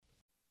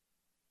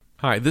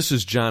Hi, this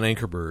is John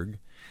Ankerberg,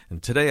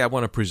 and today I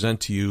want to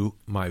present to you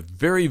my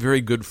very, very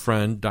good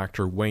friend,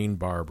 Dr. Wayne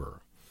Barber.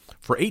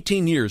 For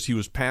 18 years, he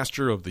was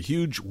pastor of the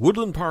huge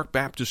Woodland Park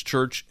Baptist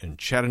Church in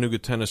Chattanooga,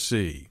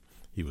 Tennessee.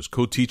 He was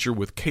co-teacher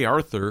with Kay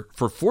Arthur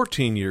for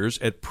 14 years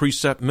at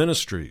Precept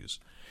Ministries.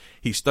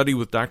 He studied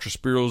with Dr.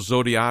 Spiros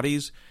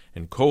Zodhiates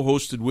and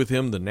co-hosted with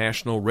him the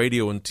national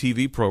radio and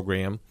TV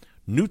program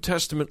New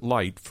Testament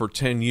Light for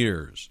 10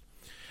 years.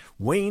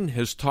 Wayne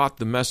has taught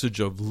the message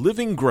of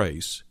living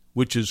grace,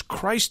 which is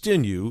Christ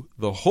in you,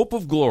 the hope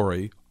of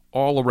glory,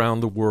 all around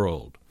the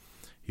world.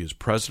 He is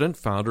president,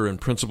 founder, and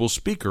principal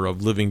speaker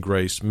of Living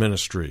Grace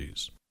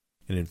Ministries.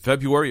 And in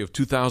February of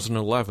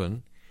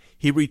 2011,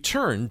 he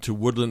returned to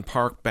Woodland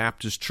Park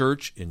Baptist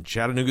Church in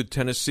Chattanooga,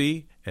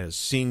 Tennessee, as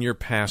senior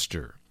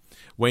pastor.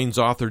 Wayne's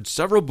authored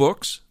several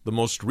books. The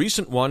most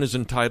recent one is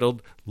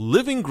entitled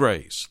Living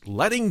Grace,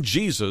 Letting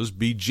Jesus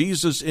Be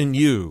Jesus in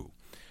You.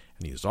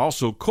 And he has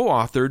also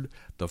co-authored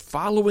The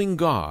Following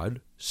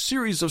God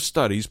series of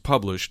studies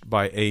published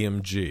by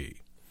AMG.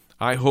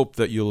 I hope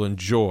that you'll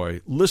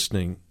enjoy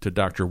listening to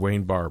Dr.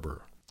 Wayne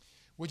Barber.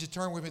 Would you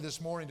turn with me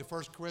this morning to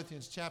 1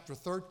 Corinthians chapter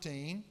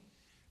 13?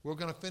 We're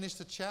going to finish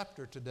the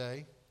chapter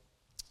today,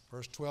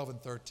 verse 12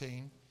 and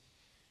 13.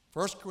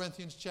 1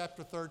 Corinthians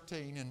chapter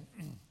 13,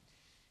 and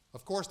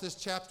of course this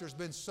chapter has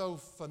been so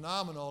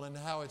phenomenal in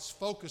how it's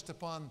focused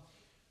upon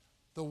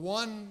the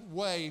one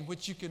way in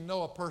which you can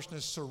know a person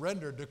is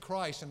surrendered to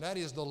Christ, and that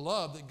is the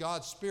love that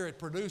God's Spirit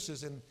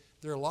produces in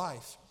their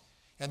life.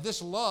 And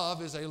this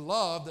love is a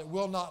love that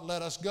will not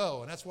let us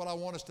go. And that's what I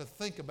want us to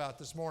think about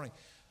this morning.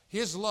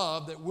 His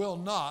love that will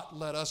not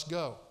let us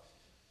go.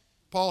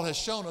 Paul has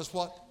shown us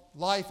what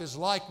life is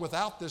like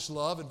without this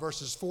love in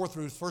verses 4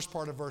 through the first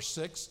part of verse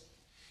 6.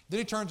 Then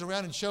he turns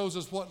around and shows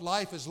us what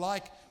life is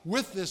like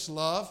with this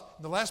love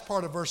in the last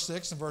part of verse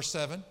 6 and verse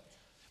 7.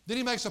 Then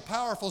he makes a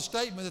powerful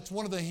statement that's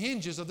one of the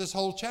hinges of this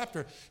whole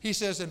chapter. He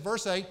says in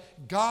verse 8,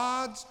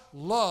 God's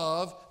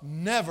love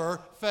never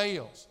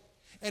fails.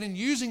 And in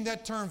using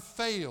that term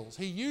fails,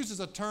 he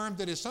uses a term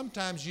that is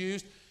sometimes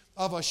used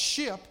of a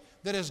ship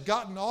that has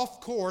gotten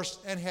off course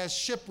and has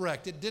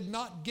shipwrecked. It did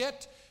not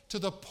get to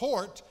the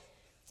port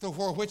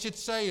for which it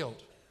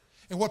sailed.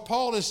 And what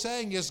Paul is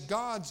saying is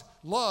God's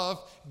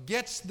love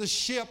gets the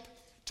ship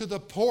to the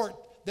port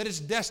that it's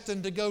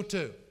destined to go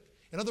to.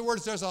 In other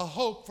words, there's a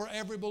hope for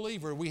every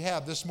believer we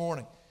have this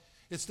morning.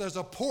 There's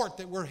a port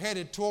that we're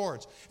headed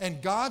towards.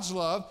 And God's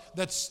love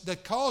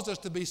that caused us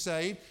to be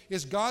saved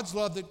is God's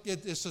love that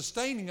is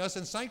sustaining us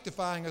and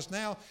sanctifying us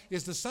now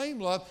is the same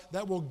love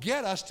that will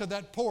get us to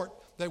that port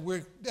that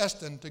we're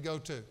destined to go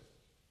to.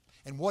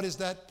 And what is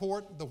that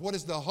port? What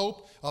is the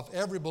hope of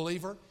every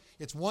believer?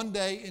 It's one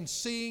day in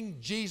seeing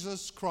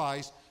Jesus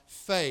Christ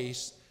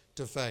face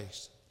to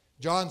face.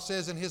 John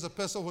says in his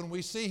epistle, when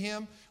we see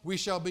him, we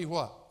shall be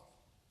what?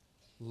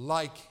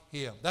 Like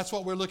him. That's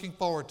what we're looking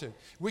forward to.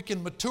 We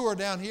can mature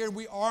down here, and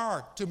we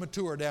are to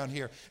mature down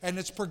here. And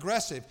it's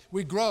progressive.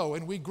 We grow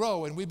and we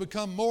grow and we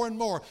become more and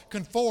more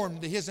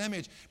conformed to his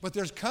image. But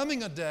there's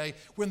coming a day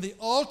when the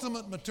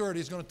ultimate maturity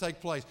is going to take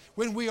place.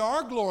 When we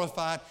are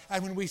glorified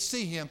and when we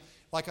see him,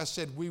 like I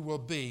said, we will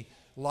be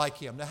like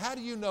him. Now, how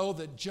do you know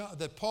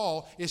that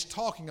Paul is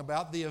talking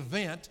about the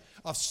event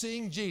of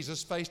seeing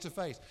Jesus face to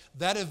face?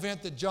 That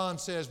event that John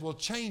says will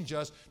change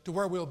us to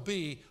where we'll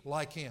be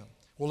like him.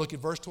 Well, look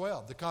at verse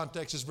 12. The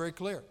context is very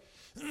clear.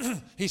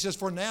 He says,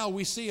 for now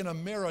we see in a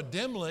mirror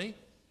dimly,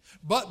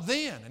 but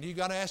then, and you've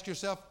got to ask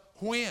yourself,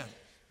 when?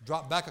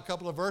 Drop back a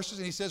couple of verses,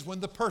 and he says,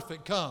 when the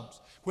perfect comes.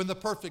 When the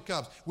perfect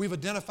comes. We've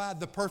identified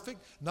the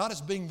perfect, not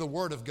as being the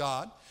Word of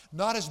God,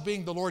 not as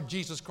being the Lord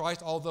Jesus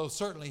Christ, although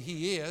certainly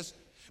he is,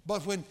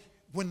 but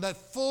when that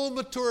full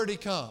maturity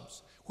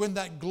comes, when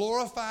that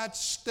glorified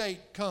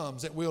state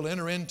comes that we'll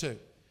enter into. And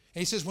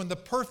he says, when the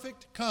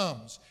perfect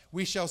comes,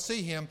 we shall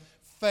see him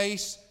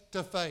face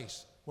to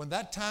face. When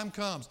that time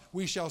comes,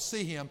 we shall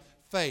see him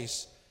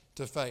face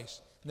to face.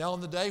 Now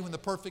on the day when the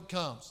perfect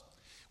comes,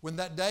 when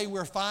that day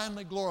we're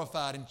finally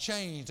glorified and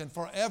changed and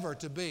forever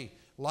to be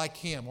like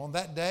him. On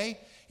that day,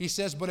 he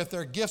says, but if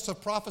there are gifts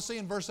of prophecy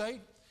in verse 8,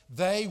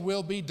 they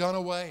will be done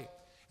away.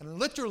 And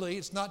literally,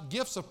 it's not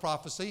gifts of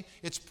prophecy,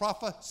 it's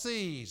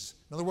prophecies.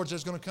 In other words,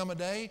 there's going to come a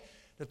day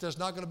that there's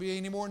not going to be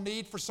any more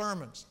need for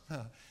sermons.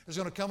 There's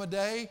going to come a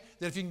day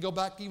that if you can go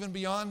back even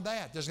beyond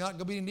that, there's not going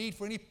to be a need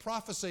for any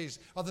prophecies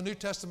of the New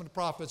Testament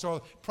prophets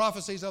or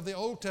prophecies of the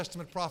Old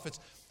Testament prophets.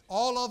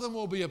 All of them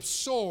will be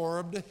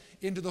absorbed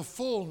into the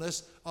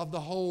fullness of the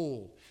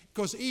whole.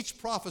 Because each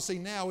prophecy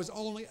now is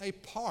only a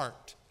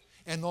part.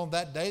 And on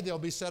that day, they'll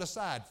be set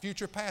aside.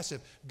 Future passive.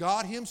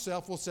 God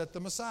himself will set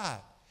them aside.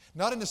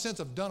 Not in the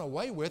sense of done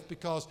away with,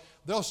 because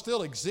they'll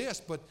still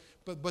exist,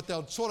 but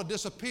they'll sort of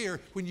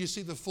disappear when you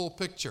see the full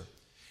picture.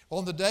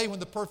 On the day when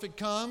the perfect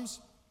comes,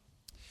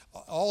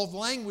 all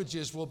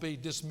languages will be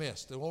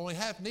dismissed. They will only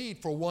have need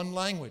for one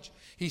language.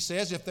 He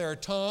says if there are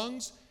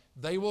tongues,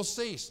 they will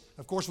cease.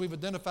 Of course, we've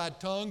identified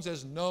tongues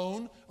as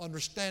known,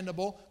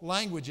 understandable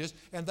languages,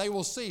 and they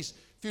will cease,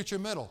 future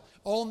middle.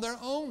 On their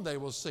own they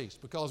will cease,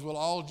 because we'll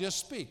all just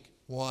speak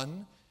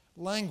one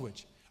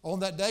language. On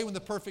that day when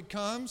the perfect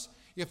comes,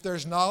 if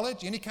there's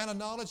knowledge, any kind of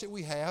knowledge that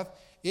we have,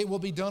 it will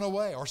be done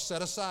away or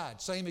set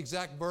aside. Same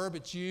exact verb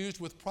it's used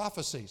with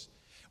prophecies.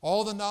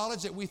 All the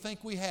knowledge that we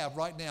think we have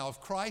right now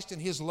of Christ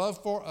and His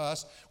love for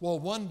us will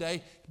one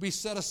day be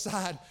set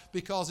aside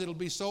because it'll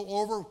be so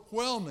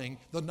overwhelming,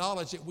 the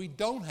knowledge that we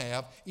don't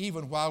have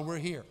even while we're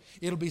here.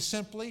 It'll be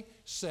simply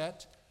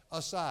set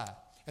aside.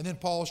 And then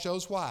Paul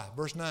shows why.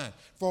 Verse 9,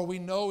 for we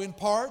know in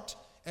part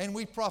and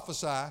we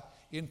prophesy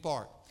in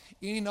part.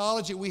 Any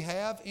knowledge that we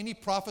have, any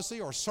prophecy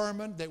or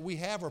sermon that we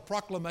have or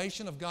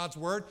proclamation of God's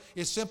Word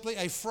is simply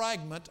a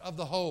fragment of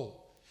the whole.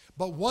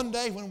 But one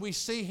day when we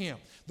see Him,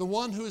 the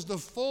one who is the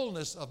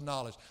fullness of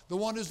knowledge, the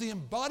one who is the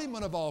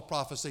embodiment of all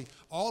prophecy,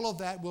 all of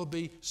that will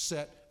be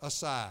set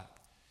aside.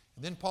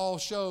 And then Paul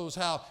shows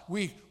how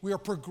we are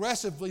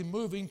progressively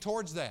moving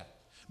towards that.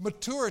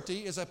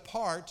 Maturity is a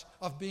part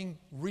of being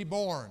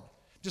reborn.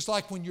 Just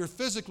like when you're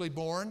physically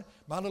born,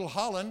 my little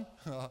Holland,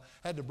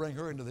 had to bring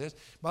her into this,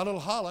 my little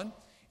Holland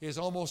is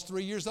almost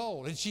 3 years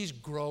old, and she's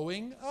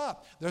growing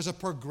up. There's a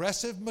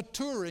progressive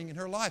maturing in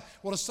her life.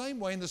 Well, the same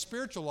way in the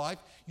spiritual life,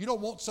 you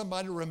don't want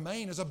somebody to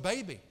remain as a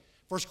baby.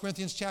 1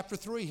 Corinthians chapter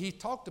 3, he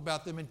talked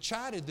about them and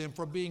chided them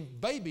for being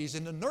babies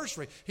in the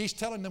nursery. He's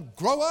telling them,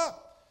 grow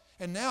up.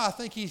 And now I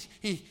think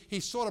he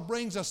sort of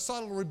brings a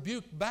subtle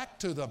rebuke back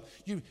to them.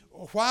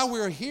 While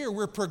we're here,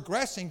 we're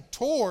progressing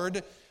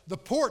toward the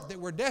port that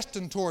we're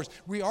destined towards.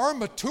 We are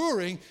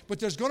maturing, but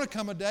there's going to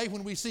come a day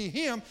when we see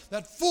Him,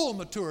 that full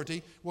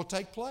maturity will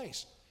take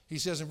place. He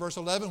says in verse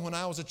 11, when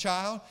I was a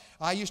child,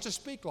 I used to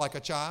speak like a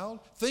child,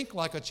 think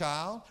like a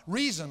child,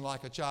 reason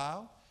like a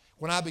child.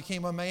 When I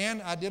became a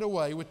man, I did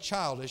away with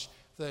childish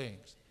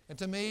things. And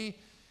to me,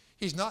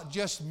 he's not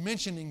just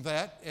mentioning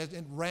that at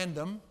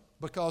random,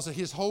 because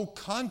his whole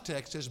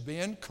context has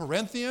been,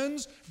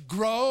 Corinthians,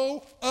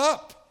 grow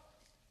up.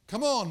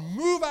 Come on,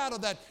 move out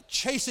of that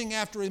chasing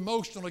after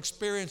emotional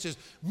experiences.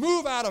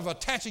 Move out of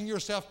attaching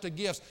yourself to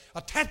gifts.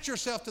 Attach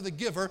yourself to the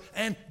giver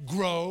and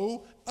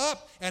grow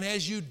up. And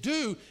as you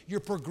do, you're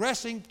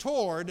progressing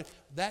toward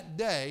that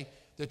day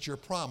that you're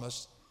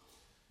promised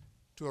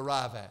to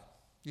arrive at.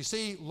 You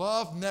see,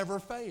 love never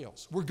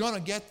fails. We're going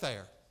to get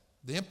there.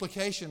 The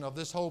implication of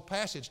this whole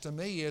passage to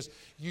me is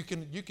you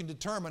can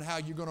determine how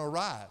you're going to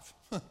arrive.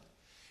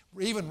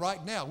 Even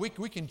right now, we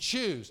can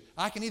choose.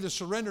 I can either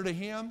surrender to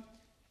Him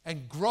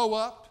and grow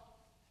up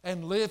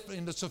and live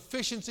in the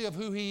sufficiency of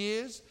who He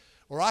is,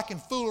 or I can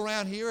fool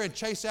around here and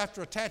chase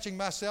after attaching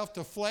myself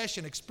to flesh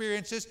and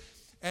experiences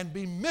and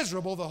be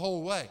miserable the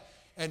whole way.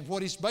 And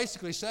what he's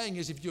basically saying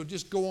is if you'll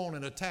just go on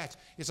and attach,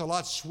 it's a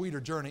lot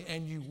sweeter journey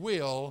and you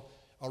will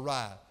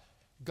arrive.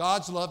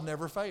 God's love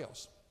never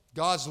fails.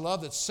 God's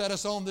love that set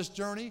us on this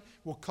journey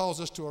will cause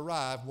us to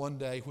arrive one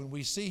day when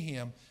we see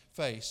Him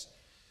face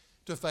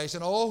to face.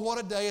 And oh, what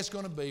a day it's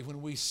going to be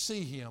when we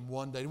see Him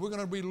one day. We're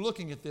going to be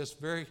looking at this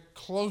very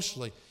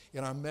closely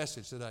in our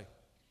message today.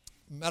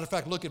 Matter of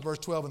fact, look at verse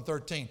 12 and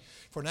 13.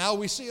 For now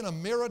we see in a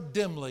mirror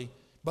dimly,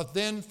 but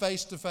then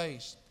face to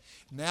face.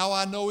 Now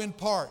I know in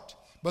part,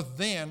 but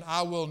then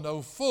I will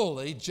know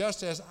fully,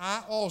 just as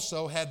I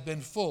also have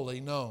been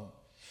fully known.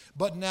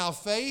 But now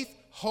faith,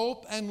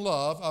 hope, and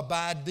love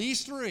abide,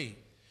 these three.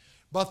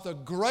 But the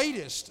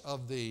greatest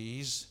of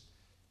these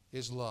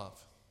is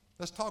love.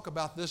 Let's talk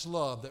about this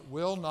love that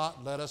will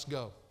not let us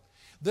go.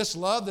 This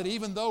love that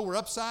even though we're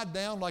upside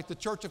down like the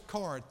church of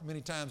Corinth many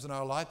times in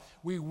our life,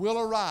 we will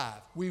arrive.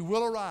 We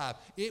will arrive.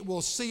 It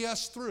will see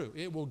us through.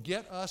 It will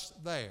get us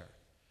there.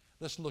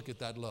 Let's look at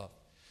that love.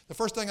 The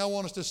first thing I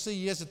want us to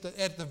see is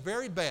at the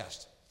very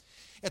best,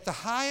 at the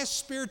highest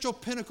spiritual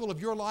pinnacle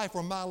of your life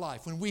or my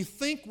life, when we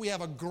think we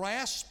have a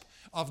grasp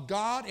of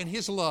God and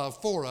His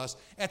love for us,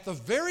 at the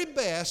very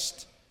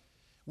best,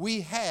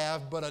 we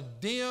have but a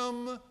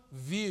dim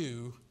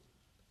view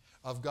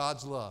of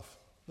God's love.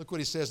 Look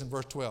what he says in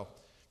verse 12.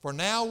 For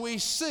now we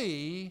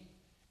see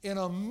in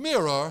a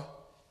mirror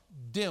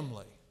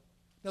dimly.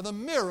 Now the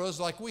mirrors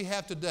like we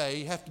have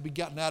today have to be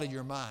gotten out of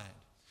your mind.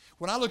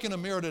 When I look in a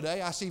mirror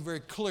today, I see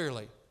very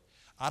clearly.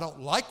 I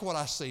don't like what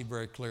I see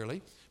very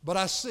clearly, but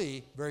I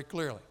see very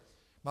clearly.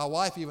 My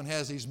wife even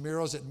has these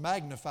mirrors that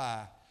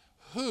magnify.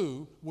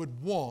 Who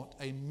would want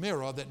a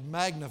mirror that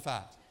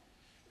magnifies?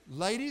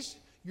 Ladies,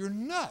 you're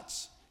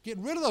nuts. Get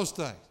rid of those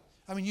things.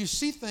 I mean, you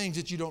see things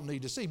that you don't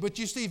need to see, but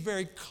you see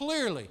very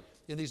clearly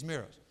in these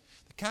mirrors.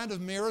 The kind of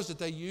mirrors that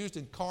they used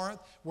in Corinth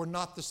were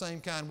not the same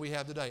kind we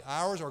have today.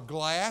 Ours are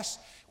glass,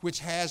 which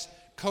has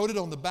coated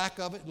on the back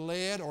of it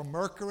lead or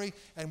mercury,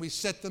 and we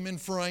set them in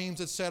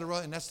frames, etc.,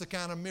 and that's the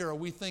kind of mirror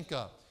we think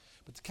of.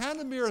 But the kind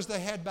of mirrors they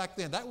had back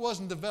then, that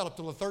wasn't developed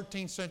till the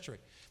 13th century.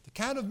 The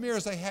kind of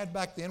mirrors they had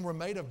back then were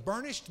made of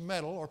burnished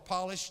metal or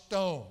polished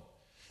stone.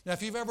 Now,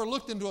 if you've ever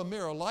looked into a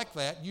mirror like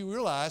that, you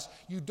realize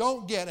you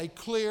don't get a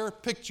clear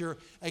picture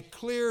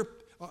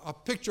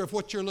of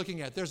what you're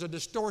looking at. There's a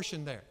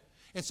distortion there.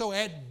 And so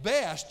at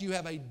best, you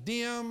have a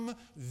dim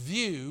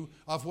view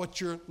of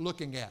what you're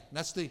looking at. And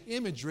that's the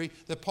imagery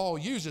that Paul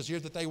uses here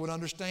that they would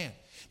understand.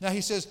 Now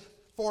he says,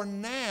 for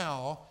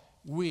now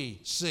we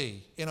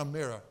see in a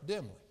mirror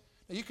dimly.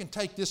 Now, you can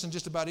take this in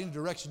just about any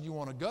direction you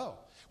want to go.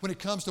 When it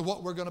comes to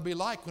what we're going to be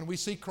like when we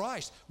see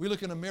Christ, we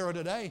look in a mirror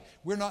today,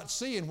 we're not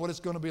seeing what it's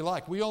going to be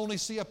like. We only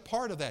see a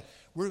part of that.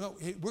 We're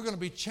going to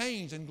be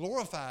changed and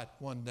glorified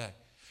one day.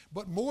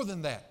 But more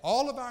than that,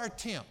 all of our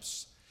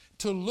attempts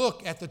to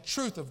look at the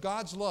truth of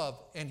God's love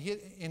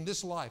in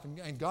this life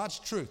and God's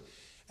truth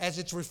as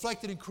it's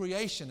reflected in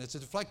creation, as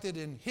it's reflected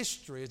in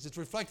history, as it's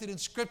reflected in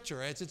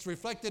Scripture, as it's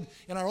reflected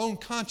in our own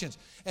conscience,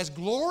 as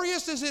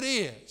glorious as it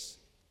is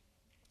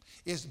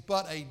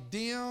but a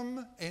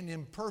dim and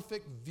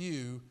imperfect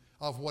view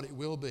of what it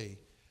will be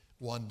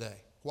one day.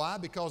 Why?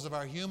 Because of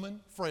our human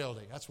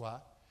frailty. That's why.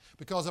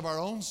 Because of our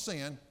own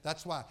sin.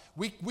 That's why.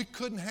 We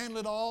couldn't handle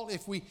it all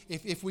if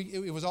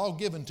it was all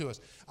given to us.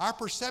 Our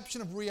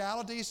perception of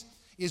realities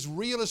is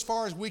real as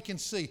far as we can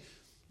see,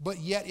 but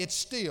yet it's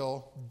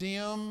still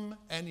dim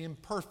and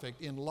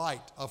imperfect in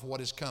light of what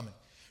is coming.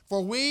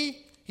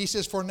 He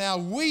says, for now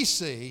we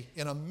see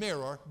in a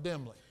mirror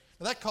dimly.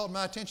 Now that caught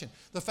my attention.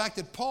 The fact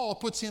that Paul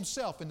puts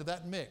himself into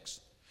that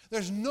mix.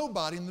 There's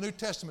nobody in the New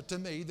Testament to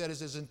me that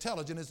is as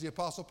intelligent as the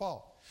Apostle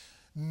Paul.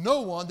 No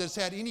one that's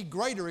had any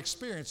greater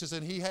experiences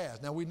than he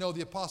has. Now we know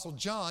the Apostle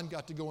John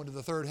got to go into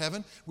the third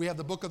heaven. We have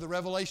the book of the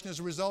Revelation as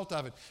a result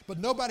of it. But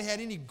nobody had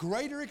any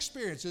greater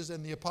experiences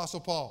than the Apostle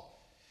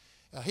Paul.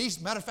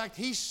 Matter of fact,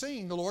 he's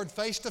seen the Lord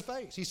face to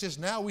face. He says,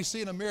 now we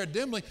see in a mirror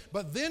dimly,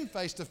 but then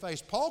face to face.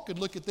 Paul could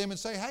look at them and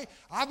say, hey,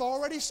 I've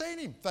already seen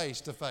him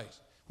face to face.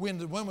 When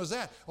was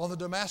that? On the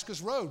Damascus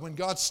Road, when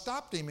God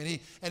stopped him and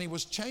he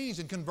was changed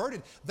and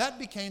converted. That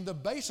became the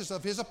basis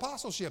of his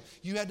apostleship.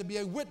 You had to be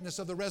a witness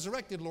of the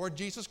resurrected Lord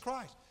Jesus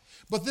Christ.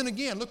 But then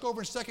again, look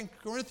over in 2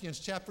 Corinthians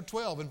chapter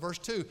 12 and verse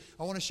 2.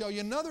 I want to show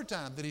you another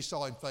time that he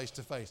saw him face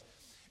to face.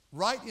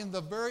 Right in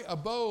the very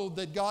abode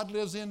that God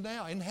lives in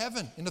now, in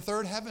heaven, in the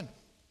third heaven.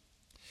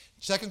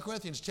 2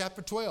 Corinthians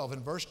chapter 12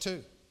 and verse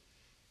 2.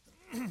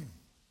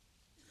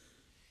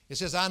 It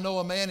says, I know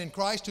a man in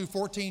Christ who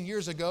 14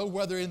 years ago,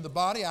 whether in the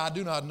body I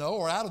do not know,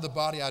 or out of the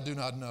body I do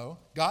not know,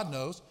 God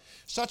knows,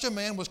 such a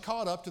man was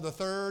caught up to the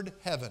third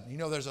heaven. You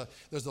know, there's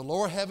the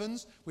lower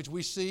heavens, which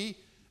we see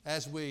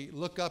as we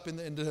look up in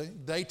the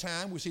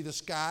daytime. We see the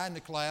sky and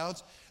the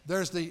clouds.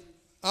 There's the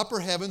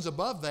upper heavens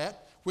above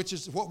that, which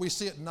is what we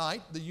see at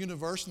night, the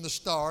universe and the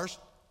stars.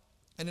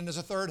 And then there's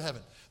a third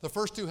heaven. The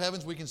first two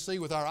heavens we can see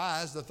with our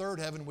eyes. The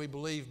third heaven we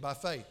believe by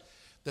faith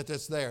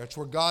that's there. It's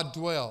where God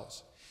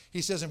dwells.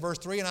 He says in verse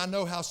 3, and I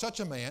know how such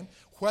a man,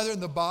 whether in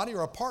the body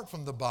or apart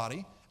from the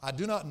body, I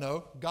do not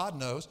know, God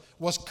knows,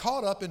 was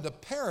caught up into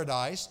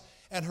paradise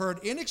and heard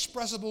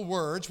inexpressible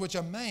words which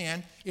a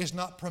man is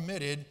not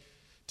permitted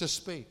to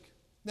speak.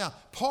 Now,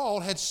 Paul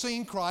had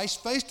seen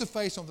Christ face to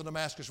face on the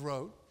Damascus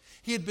Road.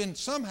 He had been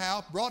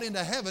somehow brought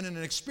into heaven in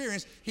an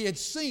experience. He had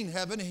seen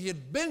heaven. He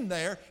had been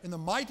there in the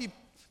mighty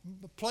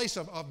place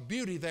of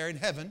beauty there in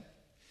heaven.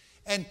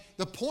 And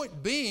the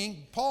point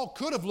being, Paul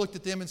could have looked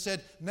at them and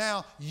said,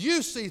 now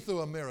you see through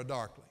a mirror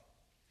darkly.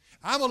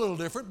 I'm a little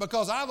different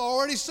because I've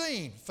already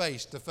seen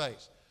face to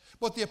face.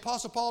 But the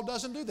Apostle Paul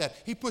doesn't do that.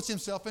 He puts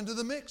himself into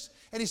the mix.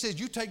 And he says,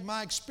 you take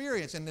my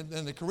experience. And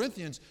the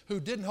Corinthians,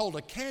 who didn't hold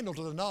a candle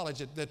to the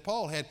knowledge that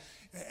Paul had,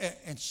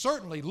 and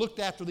certainly looked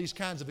after these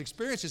kinds of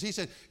experiences, he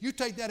said, you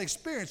take that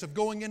experience of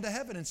going into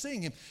heaven and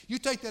seeing him. You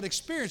take that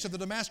experience of the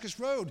Damascus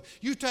Road.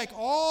 You take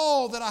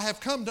all that I have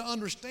come to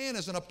understand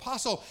as an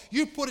apostle.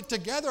 You put it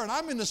together, and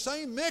I'm in the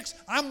same mix.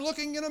 I'm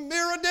looking in a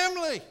mirror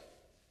dimly.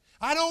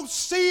 I don't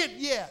see it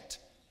yet.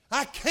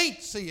 I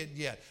can't see it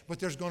yet. But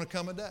there's going to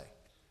come a day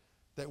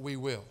that we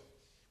will.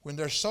 When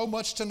there's so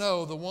much to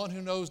know, the one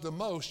who knows the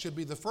most should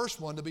be the first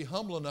one to be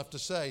humble enough to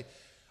say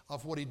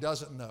of what he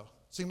doesn't know.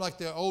 It seems like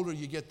the older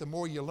you get, the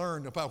more you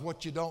learn about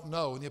what you don't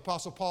know. And the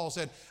Apostle Paul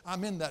said,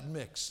 I'm in that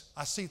mix.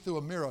 I see through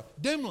a mirror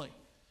dimly.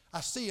 I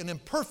see an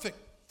imperfect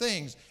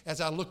things as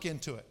I look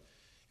into it.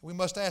 We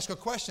must ask a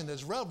question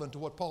that's relevant to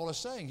what Paul is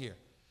saying here.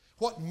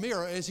 What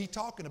mirror is he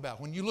talking about?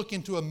 When you look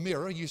into a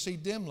mirror, you see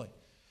dimly.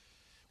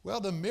 Well,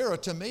 the mirror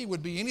to me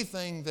would be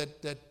anything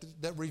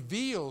that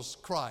reveals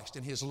Christ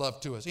and his love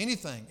to us.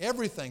 Anything,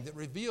 everything that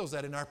reveals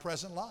that in our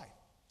present life.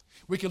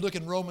 We could look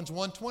in Romans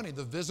 1:20,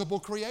 the visible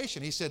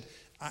creation. He said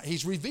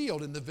he's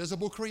revealed in the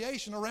visible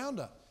creation around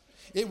us.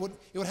 It would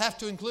have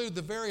to include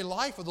the very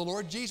life of the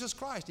Lord Jesus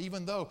Christ.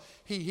 Even though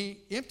he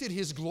emptied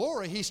his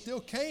glory, he still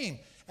came.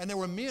 And there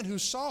were men who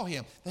saw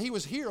him, that he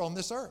was here on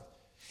this earth.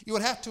 It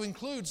would have to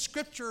include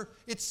Scripture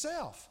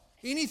itself.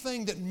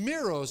 Anything that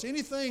mirrors,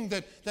 anything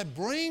that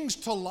brings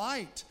to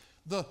light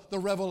the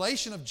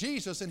revelation of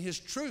Jesus and his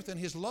truth and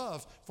his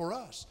love for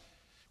us.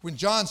 When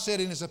John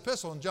said in his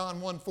epistle, in John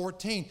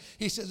 1:14,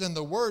 he says, and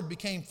the Word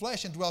became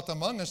flesh and dwelt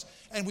among us,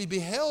 and we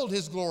beheld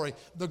his glory,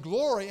 the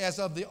glory as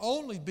of the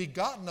only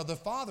begotten of the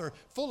Father,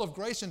 full of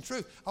grace and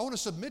truth. I want to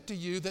submit to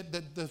you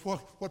that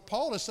what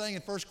Paul is saying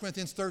in 1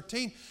 Corinthians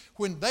 13,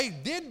 when they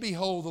did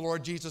behold the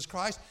Lord Jesus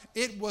Christ,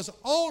 it was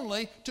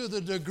only to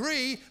the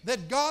degree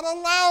that God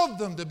allowed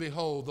them to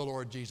behold the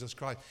Lord Jesus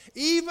Christ.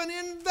 Even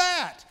in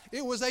that,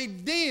 it was a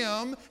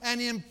dim and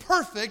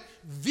imperfect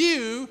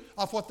view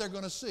of what they're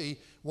going to see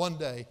one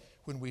day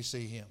when we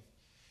see him.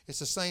 It's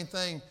the same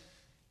thing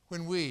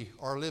when we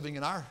are living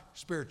in our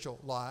spiritual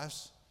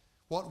lives,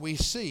 what we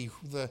see,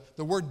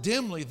 the word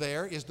dimly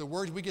there is the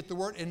word we get the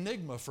word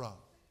enigma from.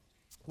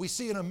 We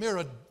see in a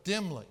mirror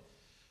dimly.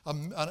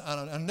 An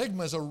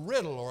enigma is a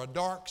riddle or a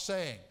dark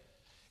saying.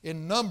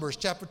 In Numbers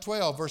chapter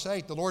 12, verse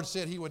 8, the Lord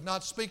said He would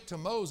not speak to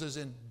Moses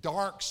in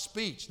dark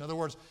speech. In other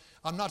words,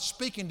 I'm not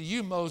speaking to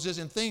you, Moses,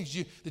 in things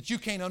that you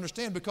can't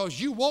understand because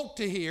you want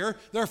to hear.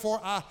 Therefore,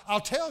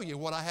 I'll tell you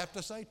what I have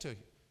to say to you.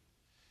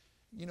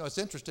 You know, it's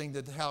interesting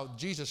that how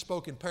Jesus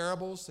spoke in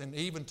parables and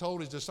even told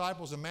His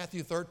disciples in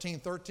Matthew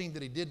 13:13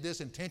 that He did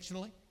this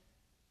intentionally.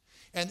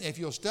 And if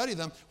you'll study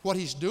them, what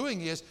He's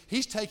doing is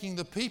He's taking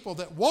the people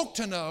that want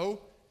to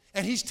know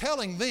and He's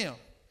telling them.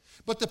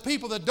 But the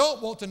people that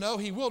don't want to know,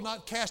 He will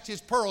not cast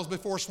His pearls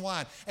before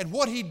swine. And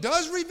what He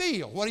does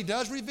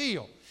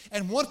reveal,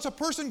 and once a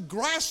person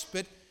grasps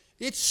it,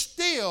 it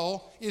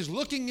still is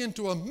looking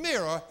into a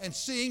mirror and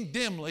seeing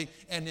dimly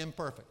and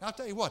imperfect. I'll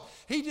tell you what,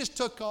 He just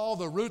took all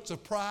the roots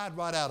of pride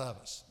right out of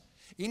us.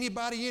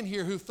 Anybody in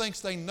here who thinks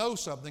they know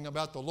something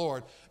about the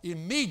Lord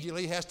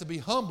immediately has to be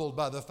humbled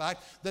by the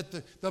fact that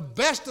the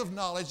best of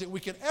knowledge that we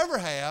could ever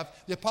have,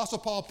 the Apostle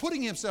Paul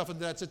putting himself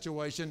into that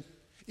situation,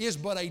 is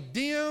but a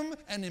dim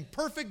and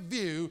imperfect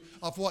view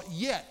of what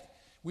yet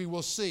we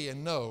will see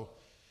and know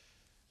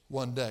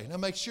one day. Now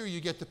make sure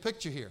you get the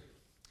picture here.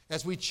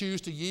 As we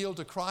choose to yield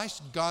to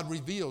Christ, God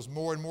reveals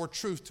more and more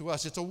truth to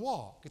us. It's a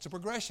walk. It's a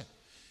progression.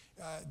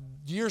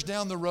 Years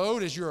down the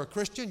road, as you're a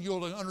Christian,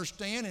 you'll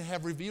understand and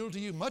have revealed to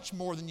you much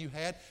more than you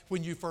had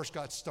when you first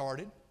got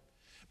started.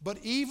 But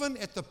even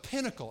at the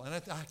pinnacle, and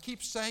I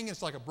keep saying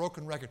it's like a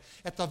broken record,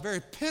 at the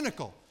very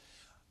pinnacle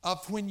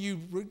of when you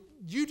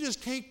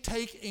just can't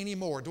take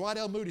anymore. Dwight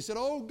L. Moody said,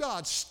 "Oh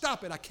God,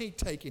 stop it, I can't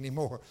take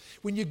anymore."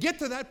 When you get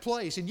to that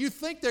place and you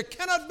think there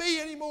cannot be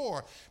any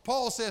more,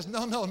 Paul says,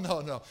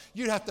 no.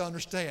 You have to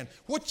understand,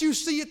 what you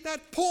see at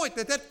that point,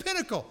 at that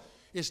pinnacle,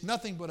 is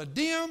nothing but a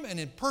dim and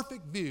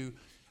imperfect view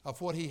of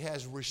what He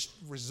has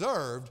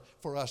reserved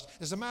for us.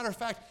 As a matter of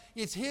fact,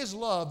 it's His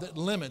love that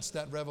limits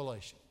that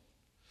revelation,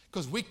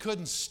 because we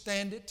couldn't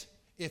stand it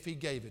if He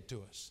gave it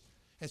to us.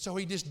 And so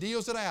He just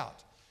deals it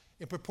out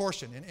in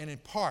proportion and in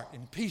part,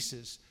 in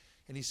pieces.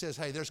 And He says,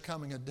 hey, there's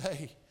coming a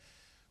day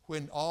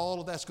when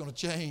all of that's going to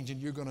change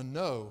and you're going to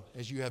know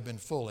as you have been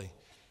fully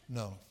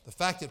known. The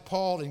fact that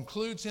Paul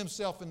includes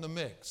himself in the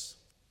mix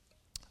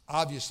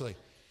obviously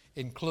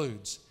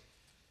includes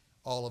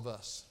all of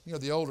us. You know,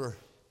 the older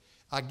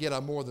I get, I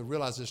more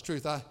realize this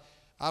truth.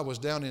 I was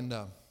down in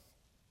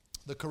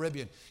the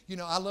Caribbean. You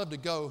know, I love to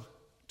go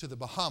to the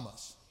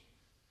Bahamas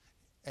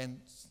and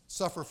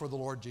suffer for the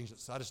Lord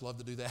Jesus. I just love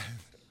to do that.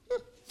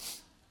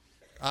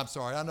 I'm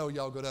sorry. I know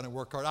y'all go down and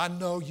work hard. I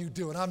know you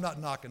do, and I'm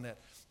not knocking that.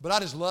 But I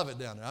just love it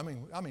down there.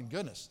 I mean,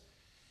 goodness.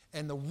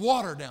 And the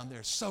water down there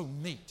is so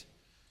neat.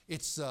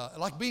 It's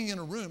like being in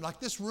a room.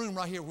 Like this room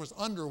right here was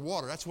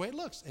underwater. That's the way it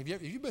looks. Have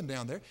you been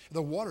down there?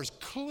 The water is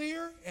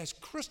clear as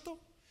crystal.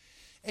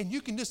 And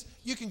you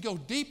can go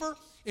deeper.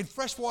 In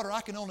fresh water, I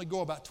can only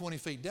go about 20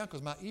 feet down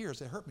because my ears,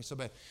 they hurt me so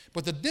bad.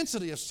 But the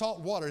density of salt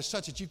water is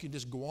such that you can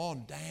just go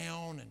on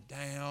down and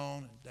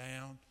down and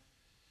down.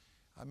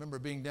 I remember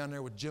being down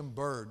there with Jim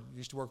Bird. He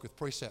used to work with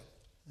Precept.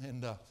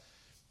 And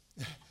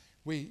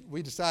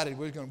we decided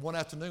one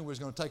afternoon we was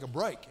going to take a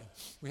break.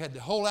 We had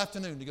the whole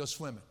afternoon to go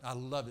swimming. I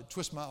loved it.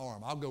 Twist my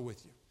arm. I'll go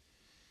with you.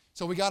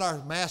 So we got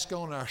our mask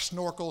on and our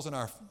snorkels and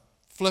our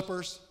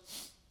flippers.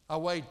 I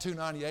weighed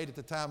 298 at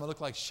the time. I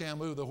looked like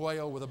Shamu the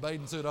whale with a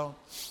bathing suit on.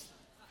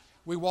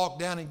 We walked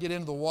down and get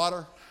into the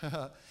water.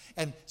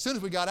 And as soon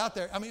as we got out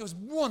there, it was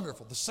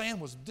wonderful. The sand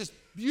was just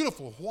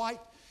beautiful, white.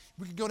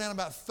 We could go down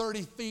about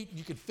 30 feet. And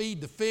you could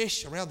feed the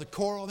fish around the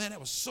coral. Man, it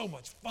was so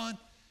much fun.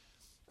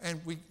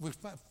 And we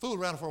fooled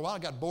around for a while.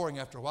 It got boring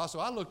after a while. So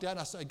I looked out and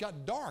I said, it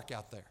got dark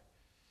out there.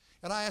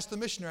 And I asked the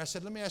missionary, I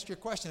said, let me ask you a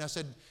question. I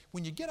said,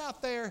 when you get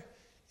out there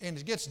and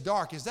it gets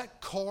dark, is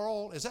that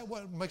coral, is that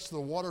what makes the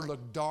water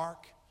look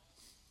dark?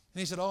 And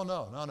he said, oh,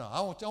 no.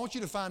 I want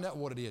you to find out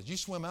what it is. You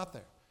swim out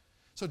there.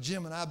 So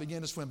Jim and I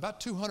began to swim about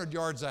 200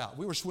 yards out.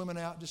 We were swimming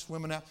out.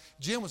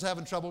 Jim was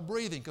having trouble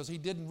breathing because he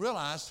didn't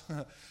realize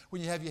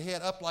when you have your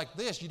head up like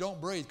this, you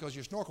don't breathe because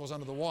your snorkel's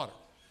under the water.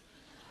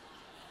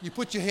 You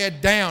put your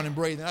head down and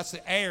breathe, and that's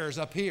the air's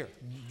up here.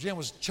 Jim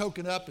was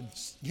choking up, and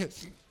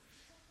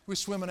we're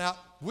swimming out.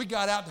 We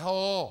got out the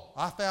hole.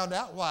 I found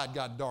out why it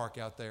got dark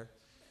out there.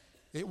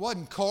 It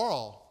wasn't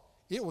coral.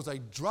 It was a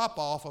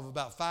drop-off of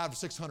about 500 to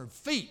 600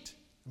 feet.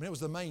 It was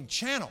the main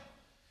channel.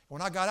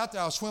 When I got out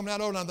there, I was swimming out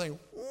over, and I'm thinking,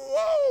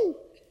 whoa!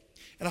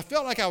 And I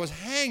felt like I was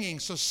hanging,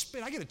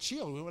 I get a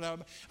chill.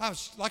 I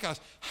was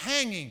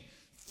hanging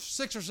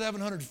 600 or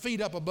 700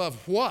 feet up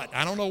above what?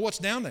 I don't know what's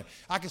down there.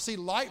 I could see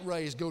light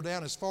rays go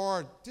down as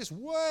far, just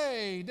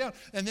way down.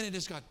 And then it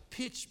just got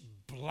pitch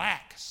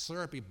black,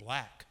 syrupy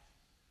black.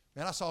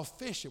 Man, I saw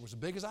fish that was as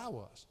big as I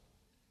was.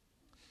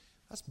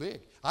 That's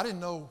big. I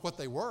didn't know what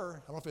they were.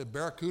 I don't know if it was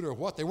barracuda or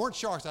what. They weren't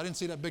sharks. I didn't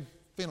see that big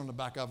fin on the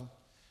back of them.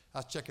 I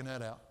was checking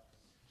that out.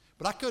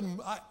 But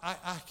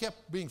I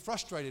kept being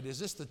frustrated. Is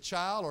this the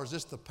child or is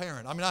this the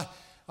parent?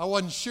 I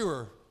wasn't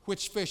sure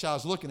which fish I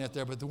was looking at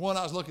there, but the one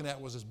I was looking at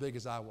was as big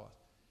as I was.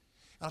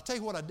 And I'll tell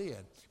you what I did.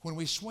 When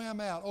we swam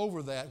out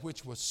over that,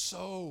 which was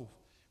so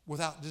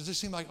does it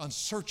seem like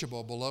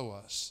unsearchable below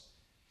us,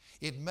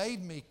 it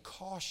made me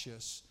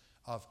cautious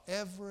of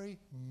every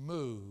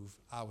move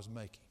I was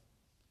making.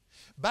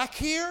 Back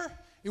here,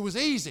 it was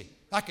easy.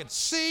 I could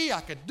see,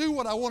 I could do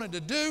what I wanted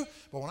to do,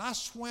 but when I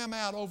swam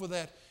out over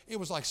that, it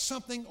was like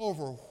something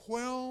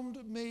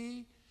overwhelmed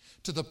me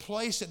to the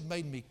place it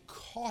made me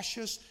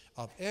cautious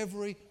of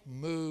every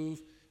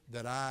move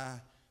that I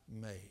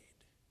made.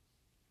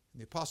 And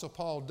the Apostle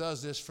Paul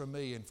does this for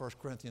me in 1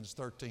 Corinthians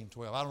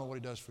 13:12. I don't know what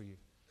he does for you.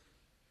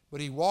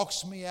 But he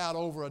walks me out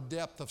over a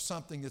depth of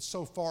something that's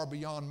so far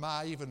beyond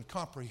my even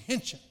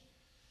comprehension.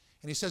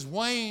 And he says,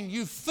 Wayne,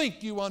 you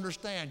think you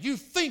understand. You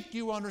think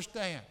you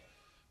understand.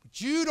 But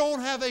you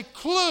don't have a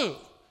clue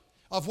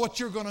of what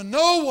you're going to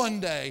know one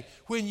day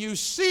when you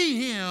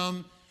see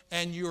Him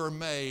and you're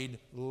made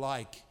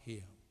like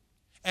Him.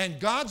 And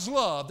God's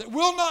love that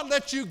will not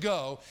let you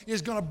go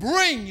is going to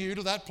bring you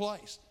to that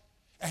place.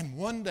 And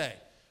one day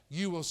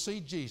you will see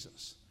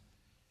Jesus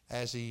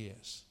as He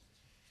is.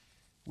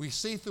 We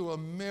see through a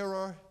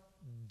mirror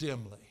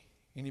dimly.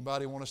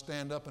 Anybody want to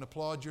stand up and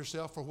applaud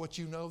yourself for what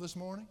you know this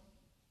morning?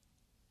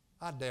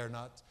 I dare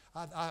not.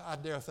 I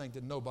dare think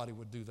that nobody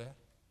would do that.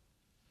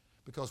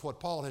 Because what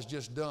Paul has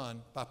just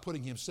done by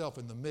putting himself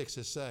in the mix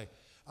is say,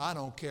 I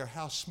don't care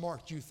how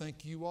smart you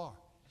think you are.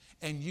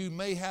 And you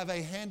may have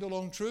a handle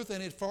on truth,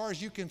 and as far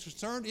as you're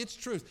concerned, it's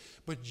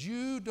truth. But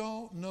you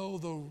don't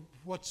know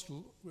what's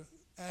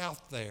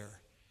out there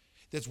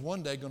that's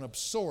one day going to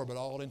absorb it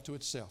all into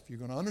itself. You're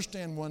going to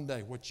understand one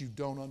day what you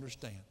don't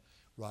understand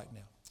right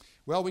now.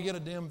 Well, we get a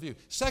dim view.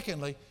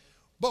 Secondly,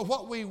 but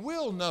what we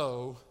will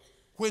know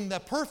when the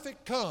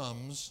perfect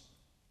comes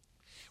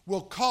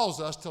will cause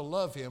us to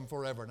love Him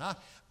forever. Now,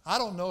 I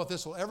don't know if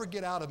this will ever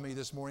get out of me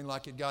this morning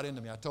like it got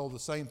into me. I told the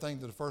same thing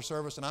to the first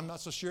service, and I'm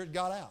not so sure it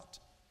got out.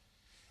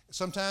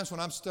 Sometimes when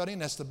I'm studying,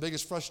 that's the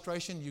biggest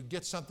frustration. You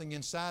get something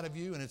inside of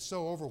you, and it's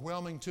so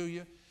overwhelming to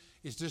you.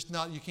 It's just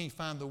not, you can't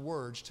find the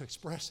words to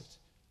express it.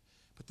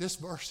 But this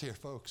verse here,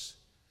 folks,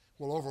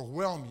 will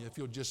overwhelm you if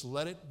you'll just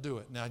let it do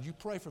it. Now, you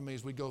pray for me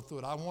as we go through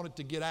it. I want it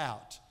to get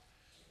out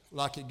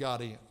like it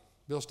got in.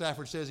 Bill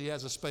Stafford says he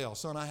has a spell.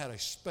 Son, I had a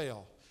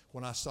spell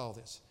when I saw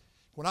this.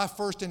 When I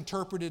first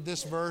interpreted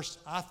this verse,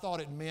 I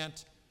thought it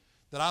meant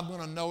that I'm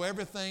going to know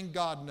everything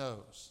God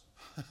knows.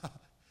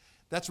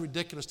 That's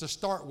ridiculous to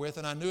start with,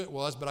 and I knew it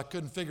was, but I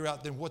couldn't figure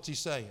out then what's he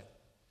saying.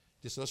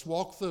 Just let's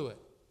walk through it,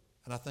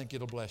 and I think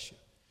it'll bless you.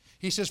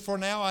 He says, for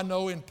now I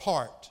know in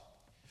part,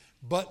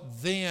 but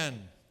then.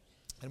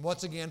 And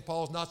once again,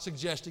 Paul's not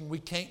suggesting we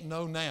can't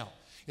know now.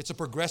 It's a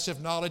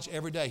progressive knowledge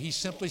every day. He's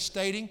simply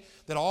stating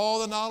that all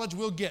the knowledge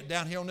we'll get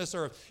down here on this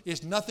earth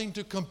is nothing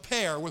to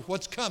compare with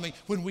what's coming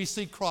when we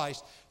see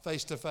Christ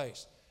face to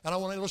face. And I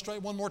want to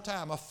illustrate one more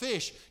time. A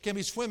fish can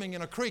be swimming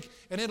in a creek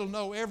and it'll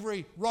know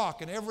every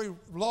rock and every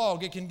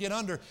log it can get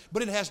under,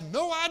 but it has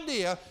no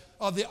idea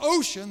of the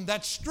ocean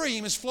that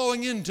stream is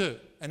flowing into.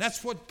 And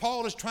that's what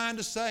Paul is trying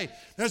to say.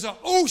 There's an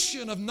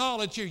ocean of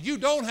knowledge here you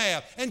don't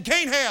have and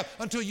can't have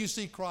until you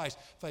see Christ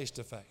face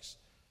to face.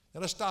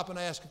 Now let's stop and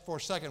ask for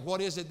a second,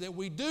 what is it that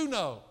we do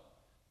know?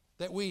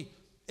 That we,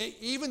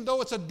 even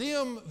though it's a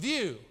dim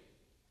view,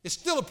 it's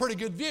still a pretty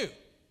good view.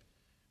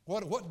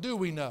 What do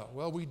we know?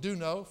 Well, we do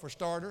know, for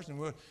starters, and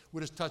we'll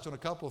just touch on a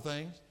couple of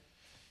things.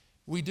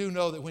 We do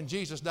know that when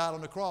Jesus died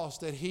on the cross,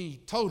 that He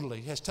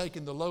totally has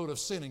taken the load of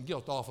sin and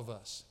guilt off of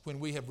us when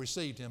we have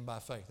received Him by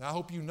faith. And I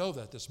hope you know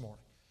that this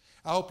morning.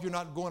 I hope you're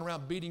not going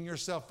around beating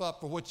yourself up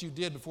for what you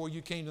did before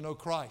you came to know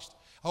Christ.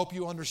 I hope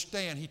you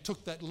understand He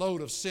took that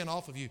load of sin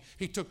off of you.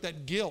 He took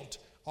that guilt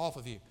off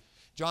of you.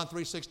 John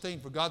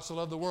 3:16, for God so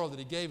loved the world that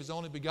He gave His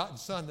only begotten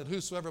Son, that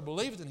whosoever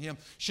believeth in Him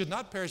should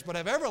not perish but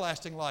have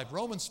everlasting life.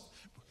 Romans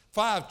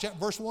 5,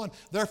 verse 1,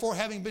 therefore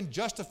having been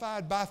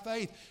justified by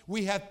faith,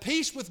 we have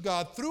peace with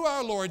God through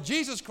our Lord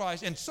Jesus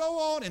Christ, and so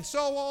on and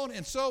so on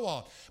and so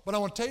on. But I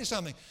want to tell you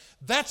something.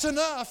 That's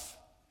enough,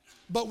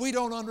 but we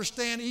don't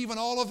understand even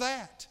all of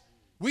that.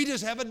 We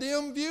just have a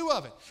dim view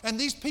of it. And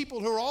these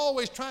people who are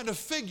always trying to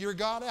figure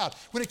God out,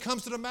 when it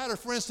comes to the matter,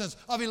 for instance,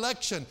 of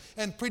election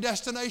and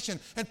predestination,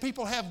 and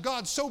people have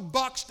God so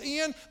boxed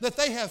in that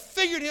they have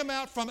figured Him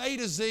out from A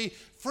to Z.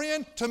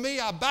 Friend, to me,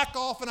 I back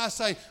off and I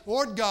say,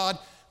 Lord God,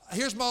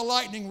 here's my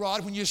lightning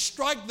rod. When you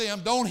strike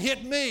them, don't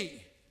hit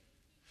me.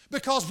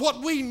 Because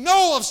what we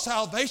know of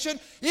salvation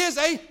is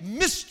a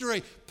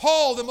mystery.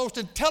 Paul, the most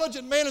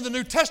intelligent man in the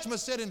New Testament,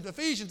 said in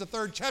Ephesians, the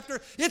 3rd chapter,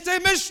 it's a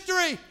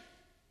mystery.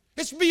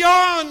 It's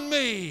beyond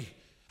me.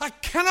 I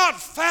cannot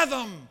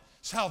fathom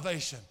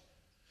salvation.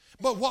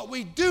 But what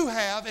we do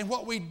have and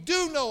what we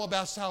do know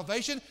about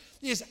salvation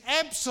is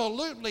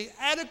absolutely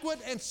adequate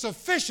and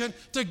sufficient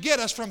to get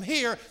us from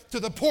here to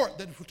the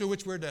port to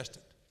which we're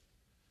destined.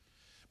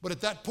 But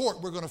at that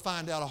port, we're going to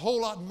find out a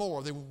whole lot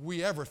more than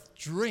we ever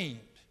dreamed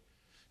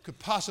could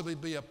possibly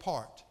be a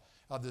part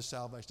of this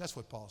salvation. That's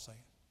what Paul's saying.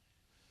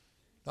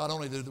 Not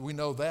only do we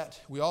know that,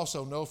 we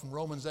also know from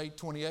Romans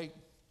 8:28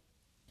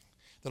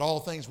 that all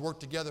things work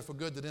together for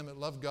good to them that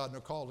love God and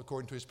are called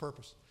according to His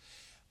purpose.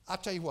 I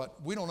tell you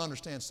what, we don't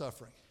understand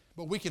suffering,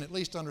 but we can at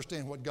least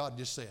understand what God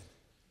just said.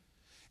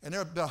 And there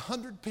have been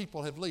 100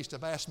 people at least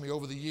have asked me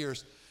over the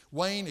years,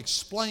 Wayne,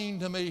 explain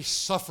to me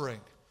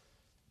suffering.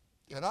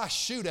 And I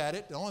shoot at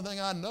it. The only thing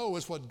I know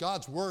is what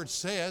God's Word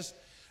says.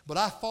 But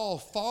I fall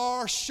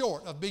far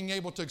short of being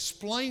able to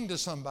explain to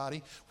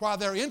somebody why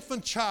their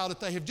infant child that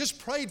they have just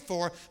prayed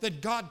for,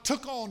 that God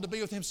took on to be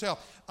with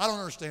Himself. I don't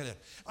understand it.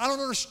 I don't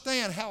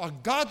understand how a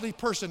godly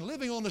person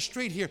living on the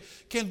street here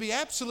can be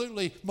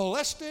absolutely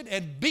molested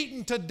and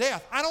beaten to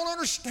death. I don't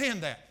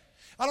understand that.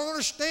 I don't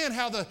understand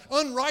how the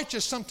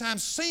unrighteous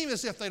sometimes seem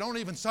as if they don't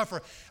even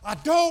suffer. I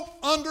don't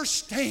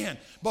understand.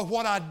 But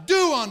what I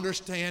do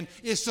understand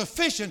is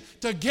sufficient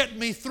to get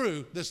me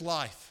through this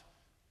life.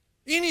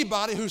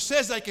 Anybody who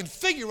says they can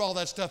figure all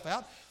that stuff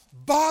out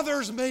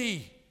bothers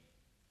me.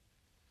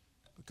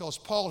 Because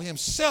Paul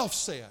himself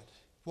said,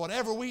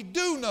 whatever we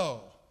do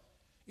know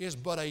is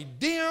but a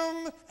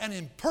dim and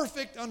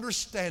imperfect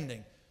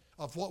understanding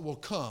of what will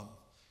come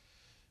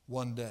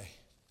one day.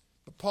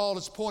 But Paul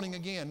is pointing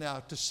again now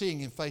to seeing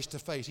Him face to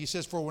face. He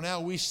says, for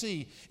now we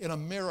see in a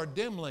mirror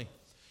dimly,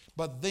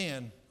 but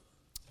then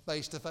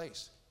face to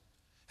face.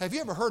 Have you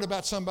ever heard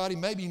about somebody,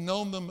 maybe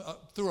known them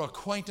through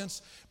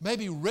acquaintance,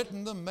 maybe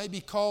written them,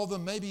 maybe called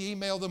them, maybe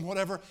emailed them,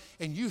 whatever,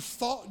 and you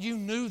thought you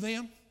knew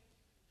them?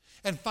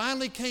 And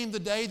finally came the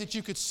day that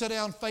you could sit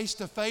down face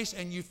to face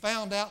and you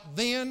found out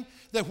then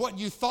that what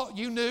you thought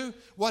you knew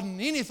wasn't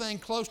anything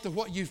close to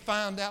what you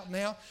find out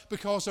now,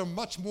 because they're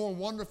much more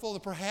wonderful,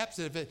 perhaps,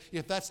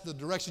 if that's the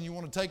direction you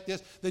want to take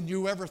this, than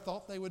you ever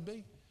thought they would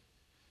be.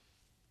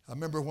 I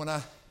remember when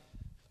I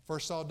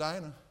first saw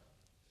Diana.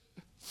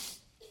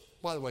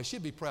 By the way,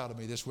 she'd be proud of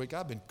me this week.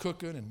 I've been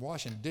cooking and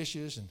washing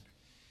dishes and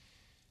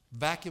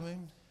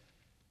vacuuming.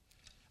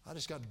 I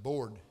just got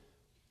bored.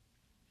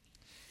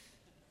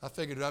 I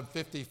figured I'm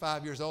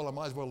 55 years old. I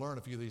might as well learn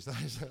a few of these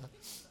things.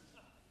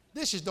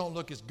 Dishes don't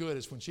look as good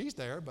as when she's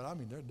there, but I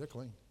mean, they're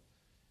clean.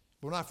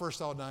 But when I first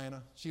saw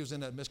Diana, she was in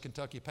that Miss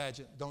Kentucky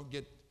pageant. Don't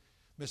get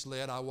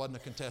misled. I wasn't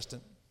a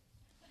contestant.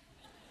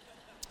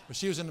 But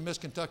she was in the Miss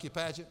Kentucky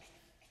pageant.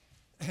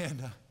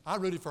 And I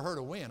rooted for her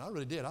to win. I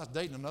really did. I was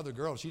dating another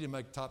girl. She didn't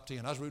make the top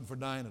 10. I was rooting for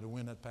Diana to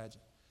win that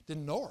pageant.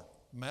 Didn't know her.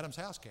 Madam's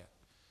house cat.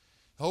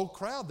 The whole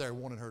crowd there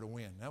wanted her to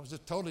win. That was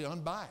just totally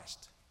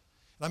unbiased.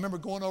 And I remember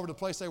going over to the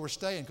place they were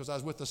staying because I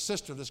was with the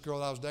sister of this girl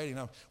that I was dating.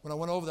 When I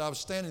went over there, I was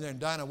standing there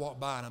and Diana walked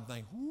by and I'm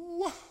thinking,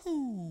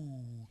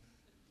 whoa.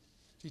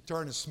 She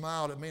turned and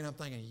smiled at me and I'm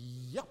thinking,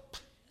 yep.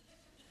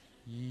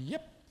 You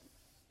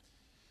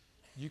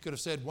could have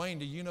said, Wayne,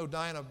 do you know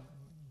Diana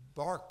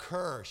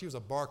Barker? She was a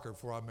Barker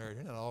before I married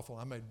her. Isn't that awful?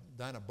 I made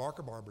Diana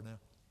Barker Barber now.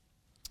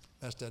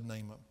 That's that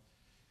name up.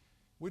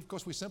 Of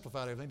course, we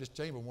simplified everything, just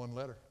changed one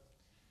letter.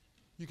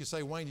 You could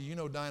say, Wayne, do you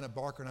know Diana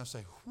Barker? And I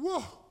say,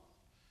 whoa,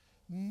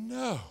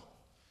 no.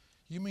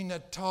 You mean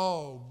that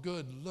tall,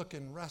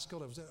 good-looking rascal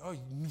that was there? Oh,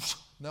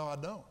 no, I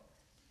don't.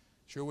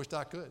 Sure wished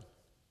I could.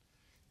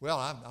 Well,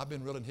 I've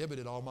been real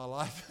inhibited all my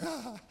life.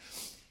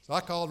 So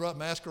I called her up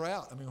and asked her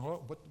out. I mean,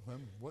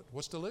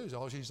 what's to lose?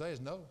 All she says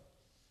is no.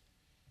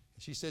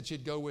 She said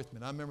she'd go with me.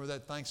 And I remember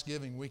that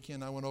Thanksgiving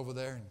weekend I went over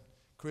there, and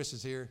Chris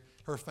is here.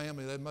 Her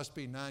family, there must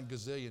be 9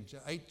 gazillion,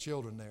 8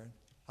 children there.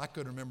 I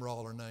couldn't remember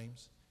all their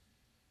names.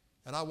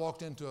 And I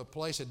walked into a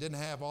place that didn't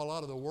have a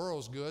lot of the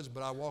world's goods,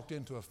 but I walked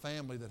into a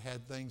family that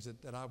had things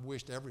that I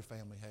wished every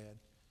family had.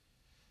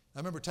 I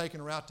remember taking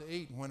her out to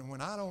eat, and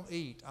when I don't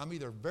eat, I'm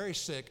either very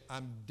sick,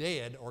 I'm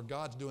dead, or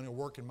God's doing a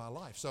work in my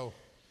life. So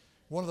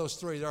one of those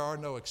three, there are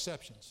no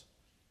exceptions.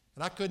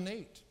 And I couldn't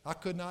eat. I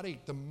could not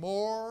eat. The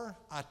more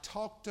I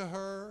talked to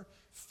her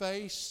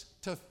face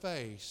to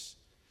face,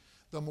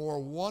 the more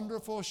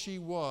wonderful she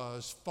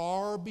was,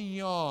 far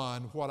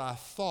beyond what I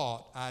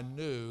thought I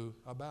knew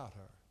about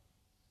her.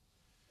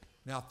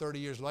 Now, 30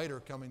 years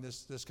later,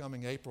 this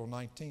coming April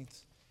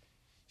 19th,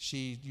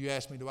 you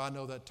asked me, do I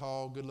know that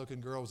tall,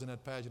 good-looking girl was in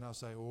that pageant? I'll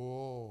say,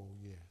 oh,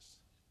 yes.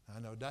 I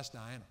know. That's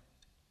Diana.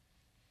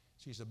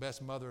 She's the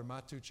best mother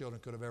my 2 children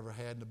could have ever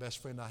had and the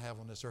best friend I have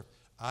on this earth.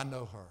 I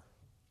know her.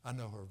 I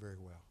know her very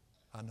well.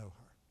 I know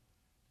her.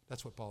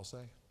 That's what Paul's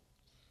saying.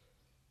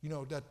 You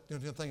know, the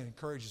thing that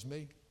encourages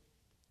me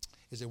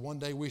is that one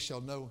day we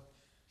shall know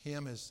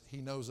Him as He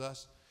knows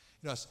us.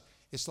 You know,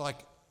 it's like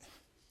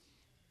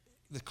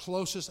the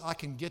closest I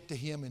can get to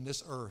Him in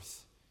this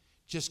earth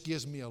just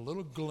gives me a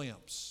little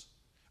glimpse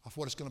of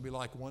what it's going to be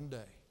like one day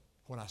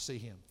when I see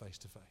Him face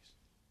to face.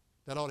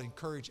 That ought to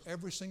encourage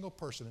every single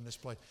person in this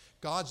place.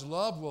 God's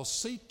love will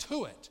see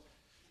to it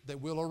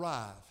that we'll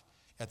arrive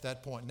at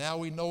that point. Now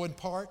we know in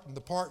part, and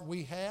the part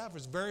we have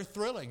is very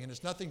thrilling, and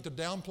it's nothing to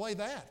downplay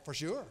that, for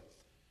sure.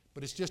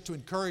 But it's just to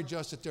encourage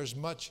us that there's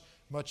much,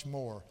 much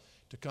more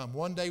to come.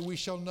 One day we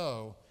shall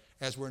know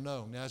as we're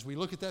known. Now, as we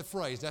look at that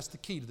phrase, that's the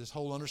key to this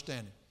whole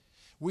understanding.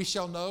 We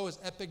shall know is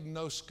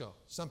epignosko.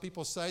 Some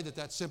people say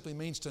that simply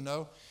means to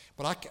know,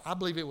 but I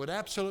believe it would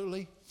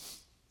absolutely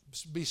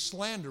be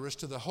slanderous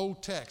to the whole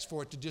text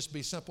for it to just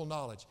be simple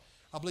knowledge.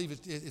 I believe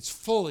it's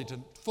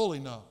fully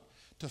known.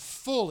 to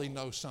fully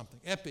know something.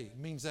 Epi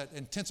means that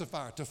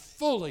intensifier, to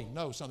fully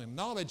know something.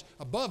 Knowledge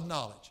above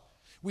knowledge.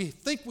 We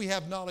think we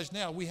have knowledge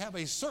now. We have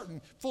a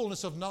certain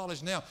fullness of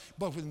knowledge now.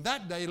 But in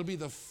that day, it'll be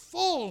the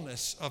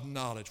fullness of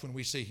knowledge when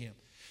we see Him.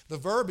 The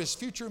verb is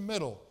future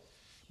middle,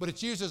 but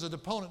it's used as a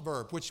deponent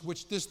verb,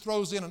 which this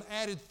throws in an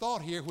added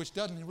thought here, which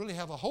doesn't really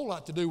have a whole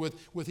lot to do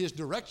with His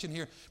direction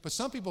here. But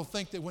some people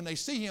think that when they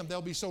see Him, they'll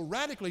be so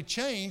radically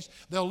changed,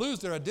 they'll lose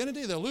their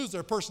identity, they'll lose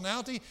their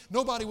personality.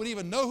 Nobody would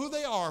even know who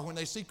they are when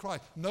they see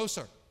Christ. No,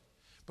 sir.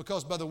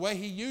 Because by the way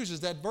He uses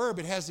that verb,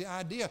 it has the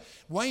idea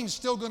Wayne's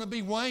still going to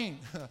be Wayne,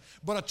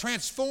 but a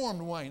transformed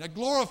Wayne, a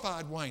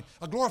glorified Wayne,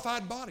 a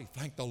glorified body.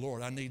 Thank the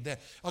Lord, I need that.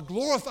 A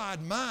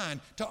glorified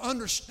mind to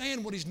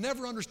understand what he's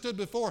never understood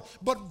before,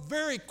 but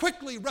very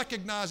quickly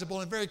recognizable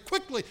and very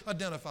quickly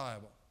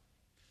identifiable.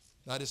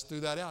 I just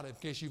threw that out in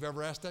case you've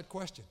ever asked that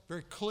question.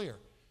 Very clear.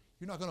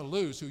 You're not going to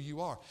lose who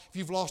you are. If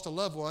you've lost a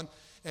loved one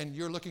and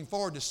you're looking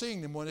forward to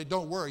seeing them one day,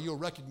 don't worry, you'll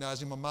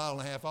recognize him a mile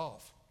and a half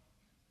off.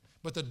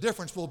 But the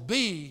difference will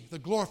be the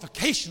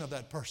glorification of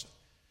that person.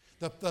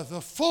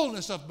 The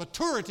fullness of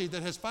maturity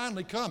that has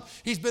finally come.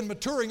 He's been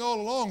maturing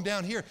all along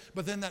down here,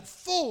 but then that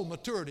full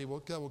maturity will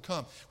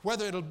come.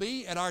 Whether it'll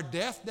be at our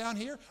death down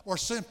here or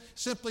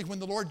simply when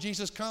the Lord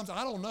Jesus comes,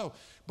 I don't know.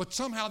 But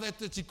somehow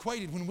that's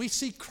equated. When we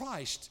see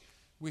Christ,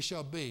 we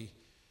shall be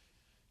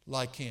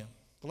like Him.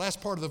 The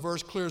last part of the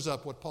verse clears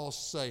up what Paul's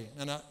saying.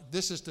 And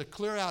this is to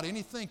clear out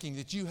any thinking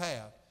that you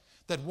have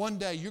that one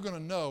day you're going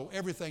to know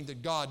everything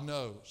that God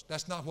knows.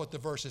 That's not what the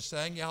verse is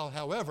saying.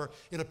 However,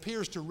 it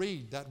appears to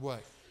read that way.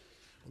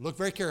 Look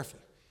very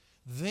carefully.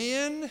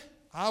 Then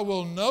I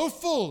will know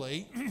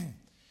fully,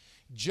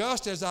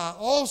 just as I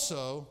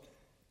also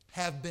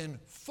have been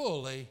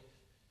fully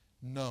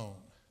known.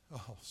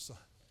 Oh, son.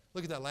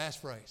 Look at that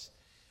last phrase.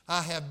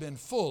 I have been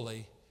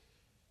fully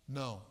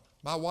known.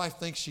 My wife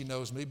thinks she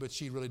knows me, but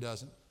she really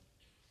doesn't.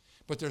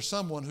 But there's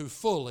someone who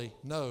fully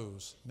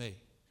knows me.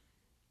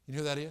 You know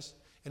who that is?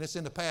 And it's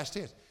in the past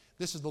tense.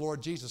 This is the Lord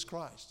Jesus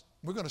Christ.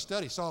 We're going to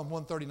study Psalm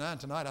 139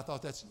 tonight. I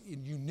thought that's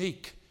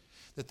unique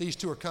that these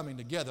two are coming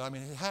together. I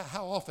mean,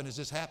 how often has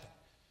this happened?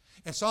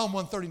 And Psalm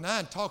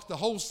 139 talks the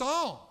whole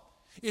psalm.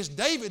 Is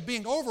David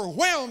being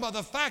overwhelmed by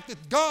the fact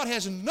that God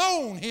has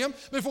known him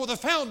before the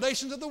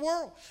foundations of the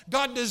world.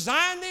 God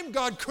designed him.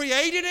 God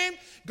created him.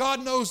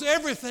 God knows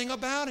everything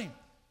about him.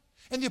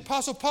 And the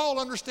Apostle Paul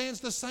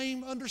understands the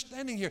same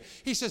understanding here.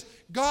 He says,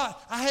 God,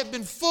 I have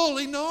been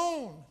fully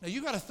known. Now,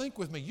 you've got to think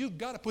with me. You've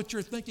got to put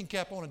your thinking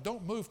cap on and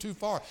don't move too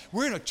far.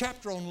 We're in a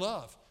chapter on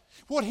love.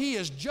 What he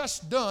has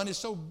just done is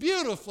so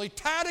beautifully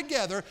tie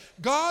together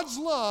God's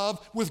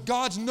love with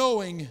God's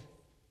knowing.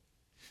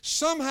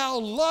 Somehow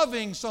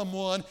loving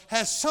someone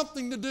has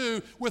something to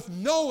do with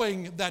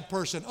knowing that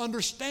person,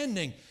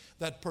 understanding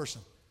that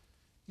person.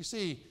 You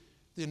see,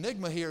 the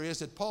enigma here is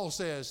that Paul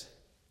says,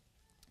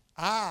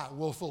 I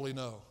will fully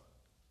know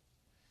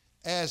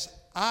as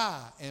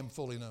I am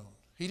fully known.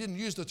 He didn't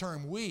use the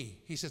term we.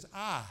 He says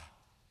I.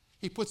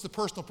 He puts the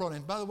personal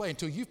pronoun. By the way,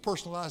 until you've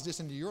personalized this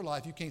into your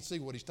life, you can't see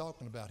what he's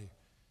talking about here.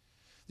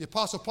 The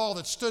Apostle Paul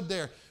that stood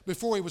there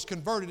before he was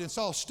converted and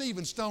saw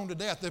Stephen stoned to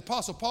death. The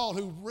Apostle Paul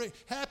who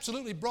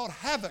absolutely brought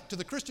havoc to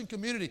the Christian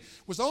community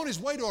was on his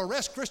way to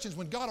arrest Christians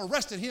when God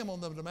arrested him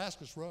on the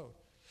Damascus Road.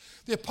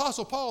 The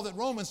Apostle Paul that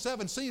Romans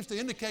 7 seems to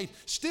indicate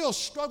still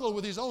struggled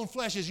with his own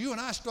flesh as you and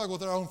I struggle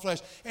with our own flesh.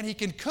 And he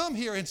can come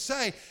here and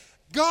say,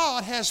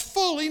 God has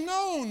fully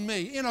known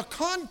me in a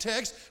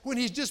context when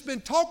he's just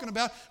been talking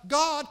about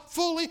God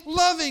fully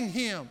loving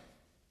him.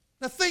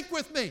 Now think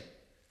with me.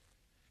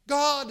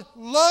 God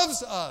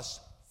loves us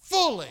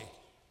fully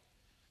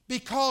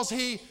because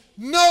he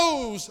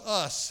knows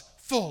us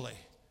fully.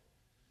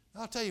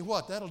 I'll tell you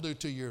what that'll do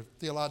to your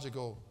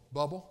theological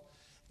bubble.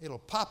 It'll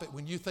pop it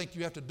when you think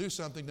you have to do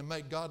something to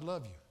make God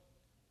love you.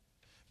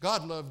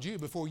 God loved you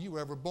before you were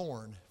ever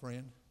born,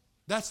 friend.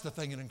 That's the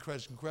thing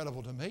that's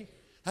incredible to me.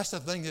 That's the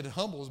thing that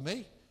humbles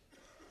me.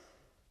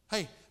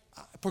 Hey,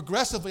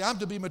 progressively I'm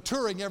to be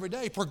maturing every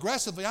day.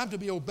 Progressively I'm to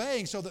be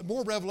obeying so that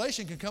more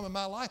revelation can come in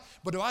my life.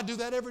 But do I do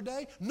that every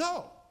day?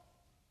 No.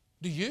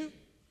 Do you?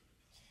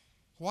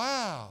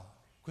 Wow.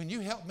 Can you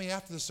help me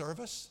after the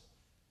service?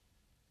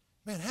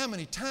 Man, how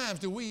many times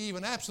do we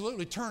even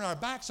absolutely turn our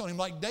backs on him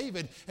like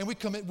David and we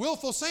commit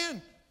willful sin,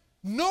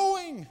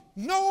 knowing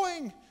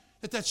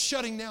that that's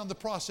shutting down the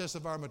process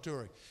of our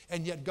maturing.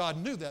 And yet God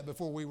knew that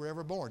before we were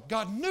ever born.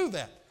 God knew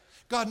that.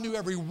 God knew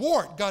every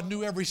wart. God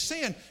knew every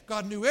sin.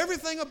 God knew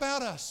everything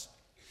about us.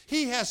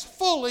 He has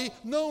fully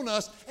known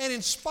us and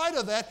in spite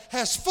of that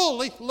has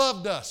fully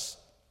loved us.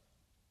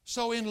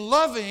 So in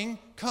loving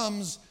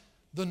comes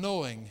the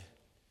knowing.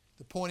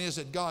 The point is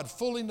that God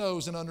fully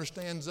knows and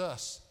understands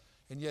us.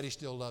 And yet he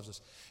still loves us.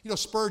 You know,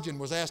 Spurgeon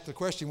was asked the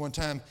question one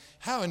time,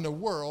 how in the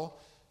world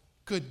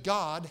could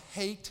God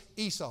hate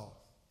Esau?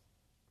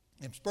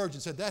 And Spurgeon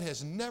said, that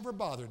has never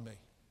bothered me.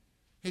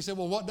 He said,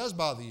 well, what does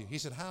bother you? He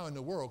said, how in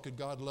the world could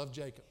God love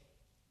Jacob?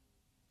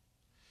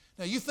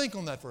 Now, you think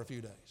on that for a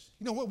few days.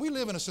 You know what? We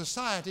live in a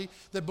society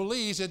that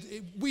believes that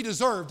we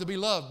deserve to be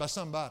loved by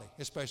somebody,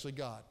 especially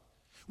God.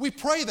 We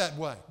pray that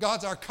way.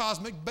 God's our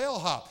cosmic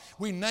bellhop.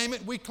 We name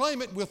it, we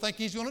claim it, we'll think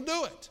He's going to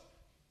do it.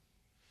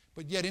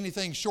 But yet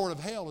anything short of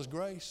hell is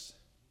grace.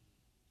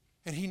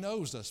 And He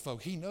knows us,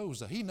 folks. He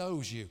knows us. He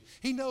knows you.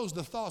 He knows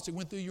the thoughts that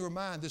went through your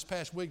mind this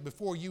past week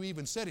before you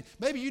even said it.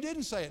 Maybe you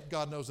didn't say it.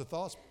 God knows the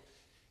thoughts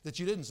that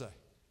you didn't say.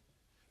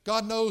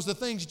 God knows the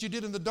things that you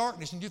did in the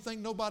darkness and you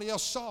think nobody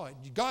else saw it.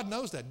 God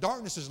knows that.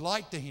 Darkness is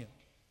light to Him.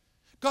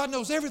 God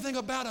knows everything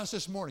about us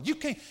this morning.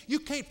 You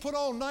can't put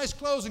on nice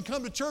clothes and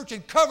come to church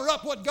and cover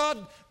up what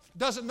God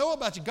doesn't know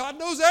about you. God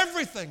knows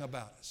everything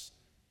about us.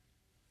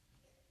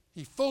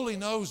 He fully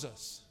knows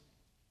us.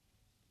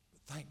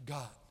 But thank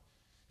God,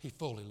 He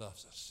fully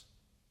loves us.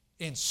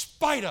 In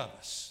spite of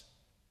us,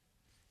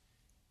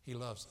 He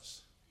loves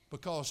us.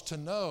 Because to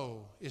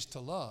know is to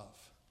love.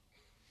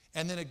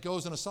 And then it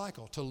goes in a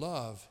cycle. To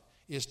love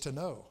is to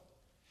know.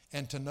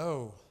 And to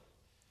know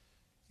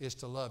is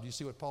to love. Do you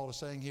see what Paul is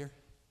saying here?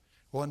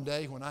 One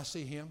day when I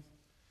see Him,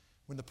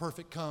 when the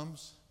perfect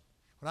comes,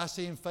 when I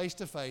see Him face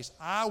to face,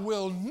 I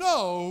will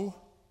know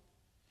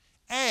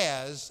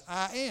as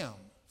I am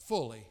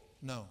fully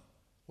known.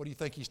 What do you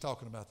think he's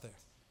talking about there?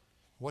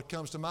 What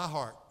comes to my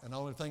heart, and the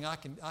only thing I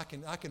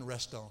can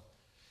rest on,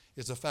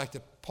 is the fact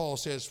that Paul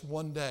says,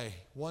 one day,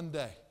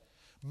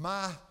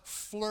 my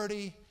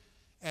flirty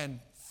and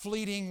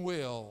fleeting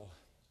will,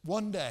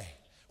 one day,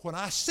 when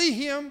I see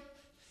Him,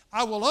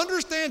 I will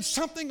understand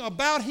something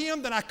about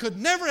Him that I could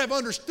never have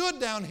understood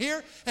down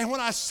here. And when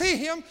I see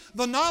Him,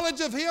 the knowledge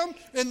of Him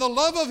and the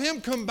love of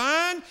Him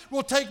combined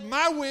will take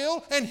my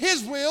will and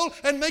His will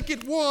and make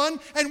it one,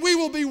 and we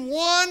will be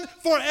one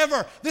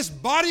forever. This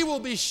body will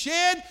be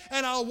shed,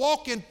 and I'll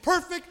walk in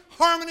perfect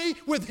harmony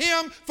with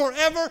Him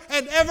forever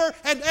and ever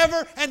and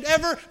ever and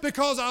ever,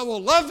 because I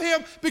will love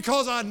Him,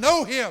 because I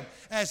know Him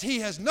as He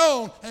has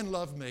known and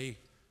loved me.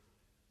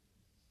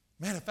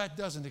 Man, if that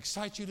doesn't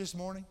excite you this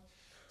morning,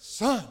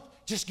 son,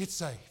 just get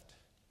saved.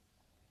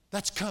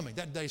 That's coming.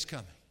 That day's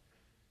coming.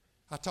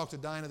 I talked to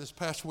Dinah this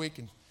past week,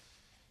 and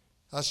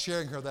I was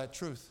sharing her that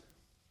truth.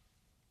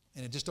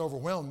 And it just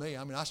overwhelmed me.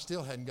 I mean, I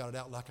still hadn't got it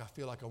out like I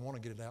feel like I want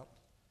to get it out,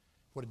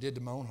 what it did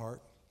to my own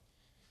heart.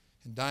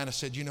 And Dinah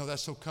said, you know,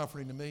 that's so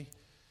comforting to me.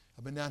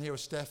 I've been down here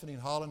with Stephanie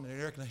and Holland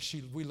and Eric,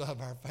 and we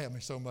love our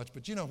family so much.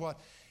 But you know what?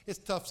 It's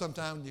tough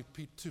sometimes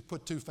when you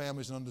put two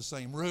families under the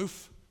same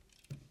roof.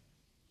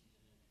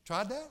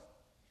 Tried that?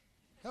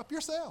 Help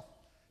yourself.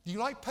 Do you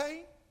like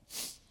pain?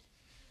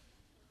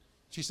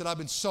 She said, I've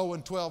been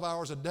sewing 12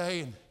 hours a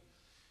day, and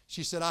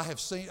she said, I've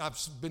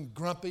been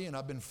grumpy, and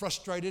I've been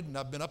frustrated, and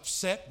I've been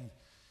upset. And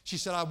she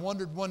said, I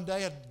wondered one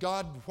day,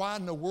 God, why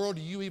in the world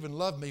do you even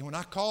love me? When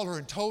I called her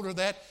and told her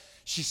that,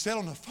 she said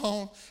on the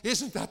phone,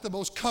 isn't that the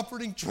most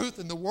comforting truth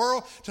in the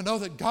world, to know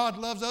that God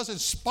loves us in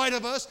spite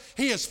of us?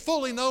 He has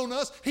fully known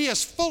us. He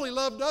has fully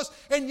loved us,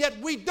 and yet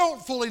we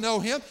don't fully know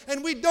Him,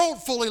 and we don't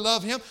fully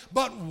love Him,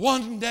 but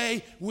one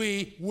day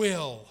we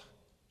will.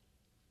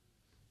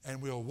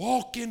 And we'll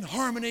walk in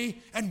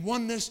harmony and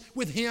oneness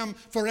with Him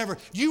forever.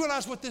 Do you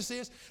realize what this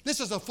is? This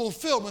is a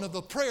fulfillment of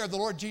the prayer of the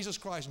Lord Jesus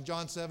Christ in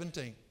John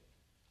 17.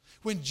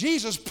 When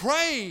Jesus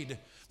prayed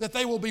that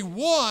they will be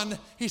one,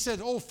 He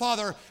said, oh,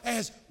 Father,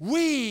 as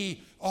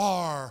we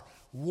are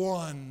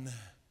one.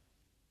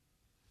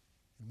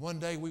 And one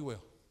day we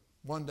will.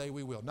 One day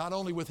we will. Not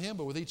only with Him,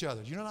 but with each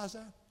other. Do you realize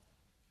that?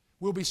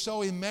 We'll be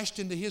so enmeshed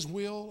into His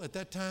will at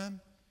that time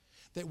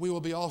that we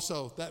will be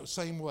also that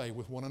same way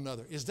with one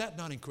another. Is that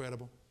not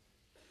incredible?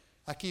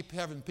 I keep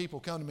having people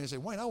come to me and say,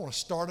 Wayne, I want to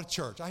start a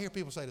church. I hear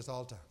people say this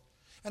all the time.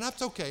 And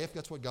that's okay if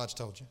that's what God's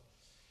told you.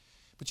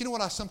 But you know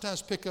what I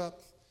sometimes pick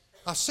up?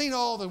 I've seen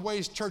all the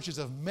ways churches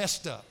have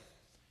messed up.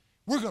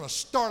 We're going to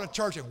start a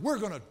church and we're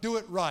going to do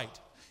it right.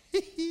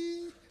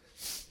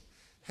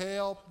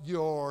 Help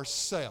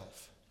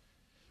yourself.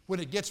 When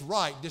it gets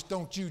right, just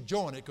don't you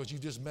join it because you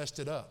just messed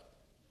it up.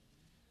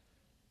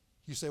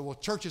 You say, well,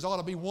 churches ought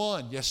to be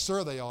one. Yes,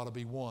 sir, they ought to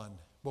be one.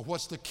 But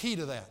what's the key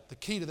to that? The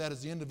key to that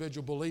is the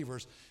individual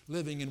believers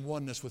living in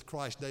oneness with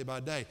Christ day by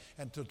day.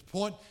 And to the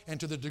point and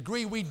to the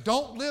degree we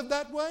don't live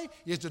that way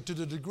is to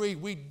the degree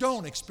we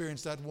don't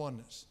experience that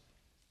oneness.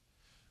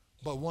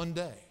 But one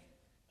day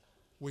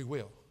we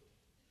will.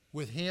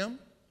 With Him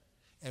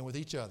and with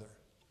each other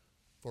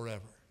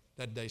forever.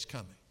 That day's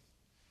coming.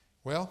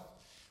 Well,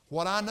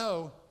 what I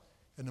know,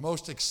 and the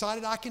most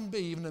excited I can be,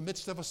 even in the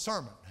midst of a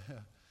sermon,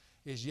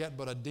 is yet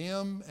but a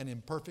dim and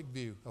imperfect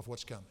view of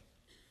what's coming.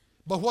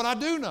 But what I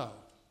do know,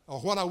 or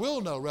what I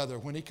will know rather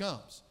when He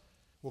comes,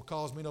 will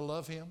cause me to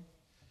love Him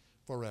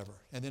forever.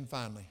 And then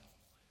finally,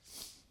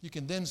 you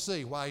can then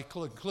see why He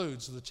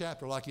concludes the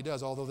chapter like He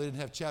does. Although they didn't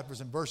have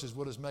chapters and verses,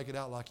 we'll just make it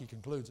out like He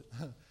concludes it.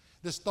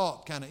 This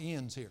thought kind of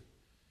ends here.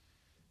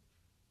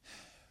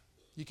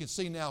 You can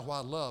see now why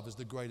love is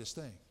the greatest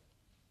thing,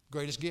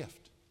 greatest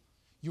gift.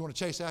 You want to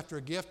chase after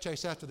a gift,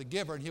 chase after the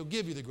giver, and He'll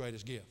give you the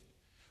greatest gift,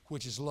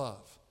 which is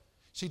love.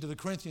 See, to the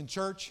Corinthian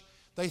church,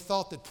 they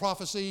thought that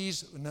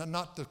prophecies,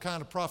 not the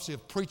kind of prophecy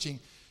of preaching,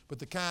 but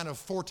the kind of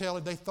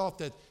foretelling, they thought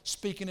that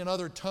speaking in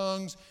other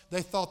tongues,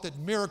 they thought that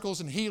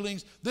miracles and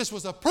healings, this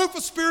was a proof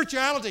of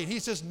spirituality. And he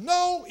says,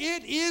 no,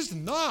 it is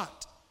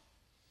not.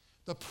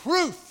 The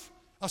proof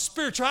of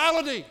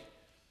spirituality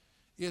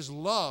is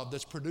love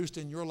that's produced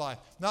in your life,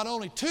 not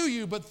only to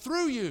you, but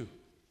through you.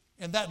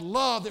 And that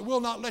love that will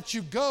not let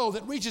you go,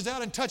 that reaches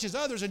out and touches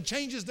others and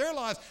changes their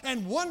lives,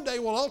 and one day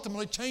will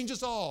ultimately change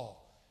us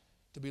all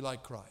to be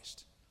like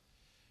Christ.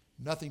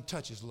 Nothing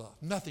touches love.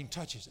 Nothing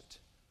touches it.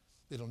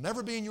 It'll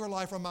never be in your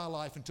life or my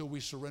life until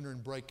we surrender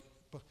and break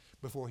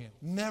before Him.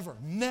 Never,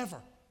 never.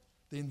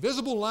 The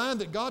invisible line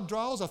that God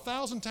draws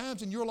 1,000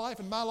 times in your life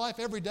and my life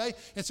every day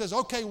and says,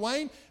 okay,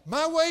 Wayne,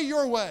 my way,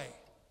 your way,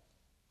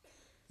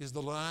 is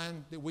the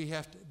line that we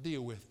have to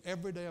deal with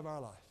every day of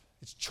our life.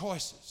 It's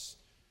choices.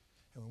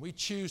 And when we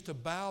choose to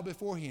bow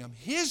before Him,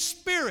 His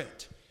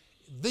Spirit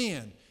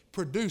then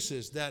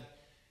produces that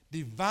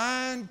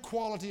divine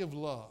quality of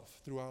love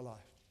through our life.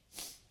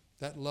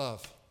 That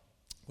love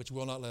which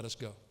will not let us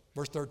go.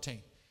 Verse 13.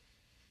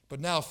 But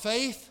now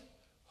faith,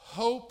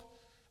 hope,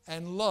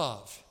 and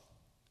love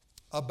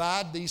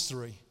abide, these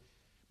three,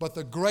 but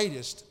the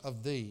greatest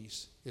of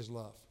these is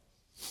love.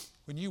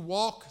 When you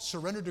walk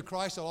surrendered to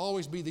Christ, there'll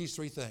always be these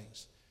three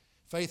things: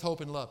 faith,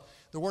 hope, and love.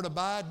 The word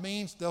abide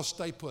means they'll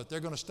stay put. They're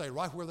going to stay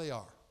right where they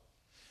are.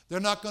 They're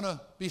not going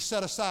to be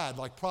set aside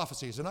like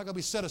prophecies. They're not going to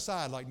be set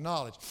aside like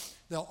knowledge.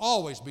 They'll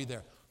always be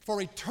there.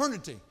 For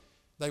eternity,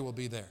 they will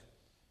be there.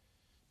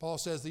 Paul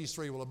says these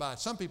three will abide.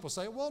 Some people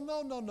say, well,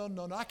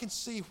 no. I can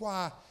see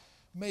why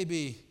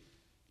maybe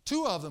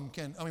one of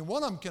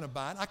them can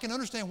abide. I can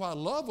understand why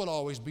love will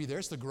always be there.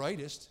 It's the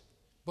greatest.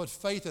 But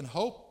faith and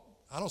hope,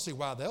 I don't see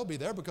why they'll be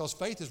there, because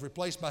faith is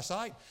replaced by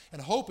sight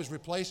and hope is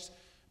replaced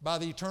by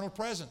the eternal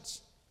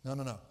presence.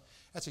 No.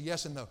 That's a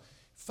yes and no.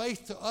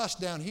 Faith to us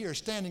down here,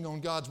 standing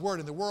on God's Word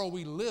in the world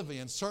we live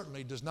in,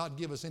 certainly does not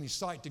give us any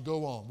sight to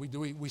go on.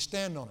 We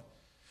stand on it.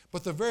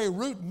 But the very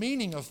root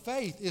meaning of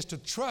faith is to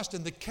trust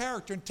in the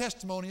character and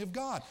testimony of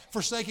God.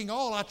 Forsaking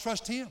all, I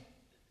trust Him.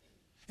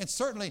 And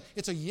certainly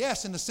it's a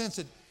yes in the sense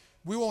that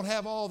we won't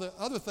have all the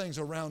other things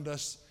around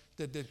us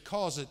that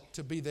cause it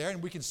to be there.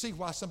 And we can see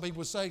why some people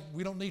would say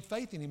we don't need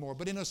faith anymore.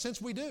 But in a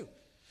sense we do.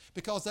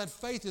 Because that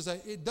faith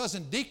it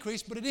doesn't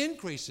decrease, but it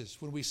increases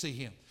when we see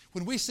Him.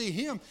 When we see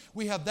Him,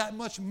 we have that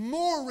much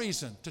more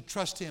reason to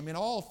trust Him in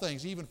all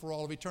things, even for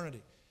all of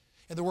eternity.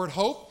 And the word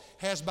hope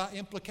has by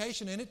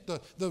implication in it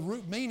the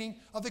root meaning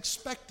of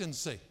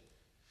expectancy.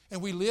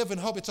 And we live in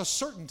hope. It's a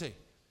certainty.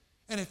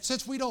 And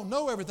since we don't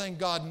know everything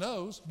God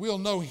knows, we'll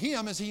know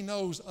Him as He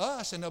knows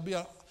us, and there'll be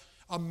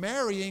a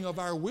marrying of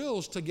our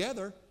wills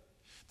together.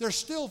 There's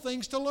still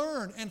things to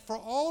learn. And for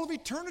all of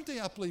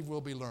eternity, I believe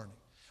we'll be learning.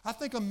 I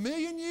think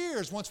 1,000,000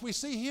 years, once we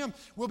see Him,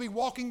 we'll be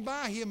walking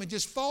by Him and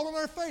just fall on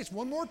our face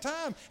one more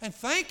time and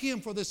thank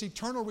Him for this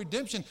eternal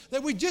redemption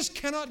that we just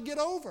cannot get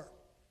over.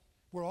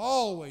 We're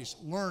always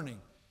learning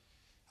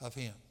of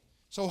Him.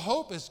 So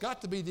hope has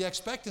got to be the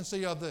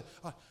expectancy of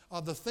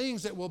the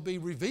things that will be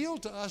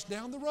revealed to us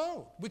down the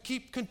road. We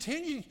keep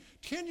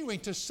continuing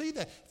to see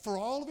that for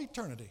all of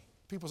eternity.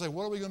 People say,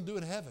 what are we going to do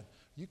in heaven?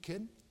 Are you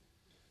kidding?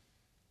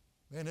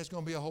 Man, there's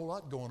going to be a whole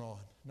lot going on.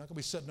 I'm not going to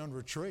be sitting under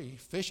a tree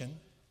fishing.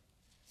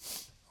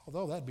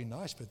 Although that'd be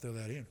nice if they throw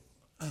that in.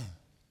 In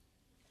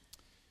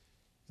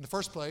the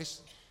first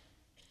place,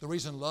 the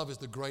reason love is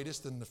the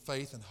greatest in the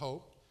faith and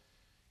hope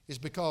is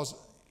because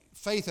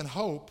faith and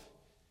hope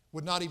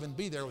would not even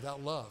be there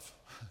without love.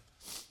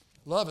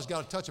 Love has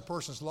got to touch a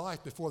person's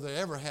life before they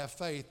ever have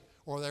faith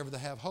or they ever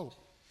have hope.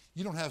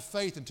 You don't have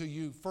faith until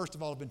you, first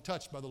of all, have been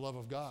touched by the love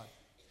of God.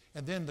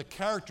 And then the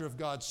character of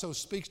God so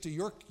speaks to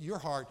your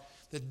heart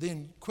that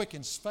then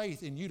quickens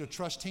faith in you to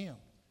trust Him.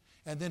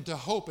 And then to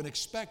hope and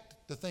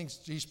expect the things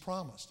He's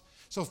promised.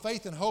 So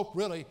faith and hope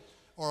really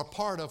are a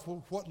part of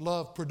what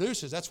love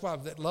produces. That's why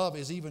that love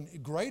is even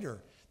greater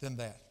than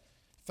that.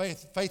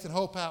 Faith and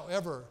hope,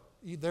 however,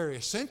 they're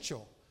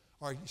essential,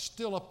 are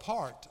still a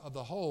part of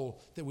the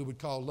whole that we would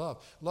call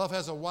love. Love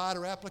has a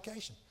wider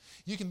application.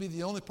 You can be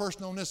the only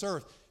person on this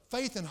earth.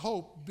 Faith and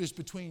hope is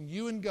between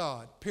you and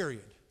God,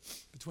 period.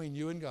 Between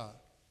you and God.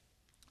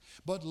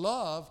 But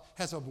love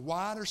has a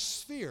wider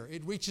sphere.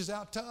 It reaches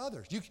out to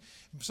others.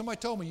 Somebody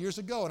told me years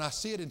ago, and I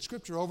see it in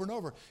Scripture over and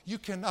over, you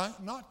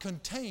cannot not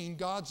contain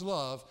God's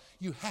love.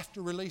 You have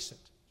to release it.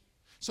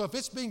 So if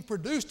it's being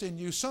produced in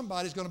you,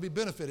 somebody's going to be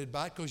benefited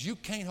by it because you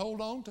can't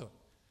hold on to it.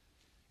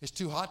 It's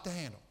too hot to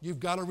handle. You've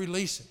got to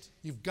release it.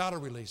 You've got to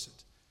release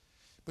it.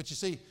 But you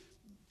see,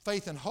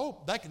 faith and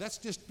hope, that's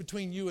just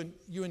between you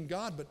and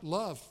God, but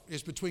love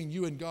is between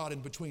you and God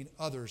and between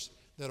others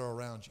that are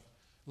around you.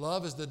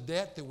 Love is the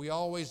debt that we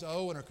always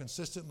owe and are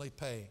consistently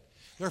paying.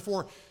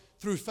 Therefore,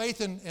 through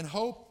faith and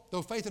hope,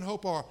 though faith and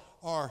hope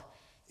are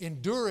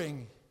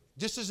enduring,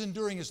 just as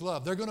enduring as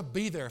love, they're going to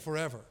be there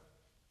forever.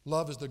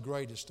 Love is the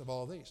greatest of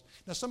all these.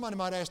 Now, somebody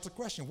might ask the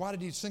question, why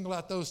did He single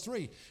out those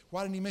three?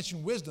 Why didn't He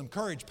mention wisdom,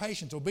 courage,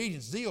 patience,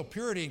 obedience, zeal,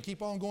 purity, and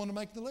keep on going to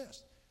make the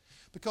list?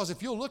 Because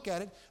if you'll look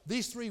at it,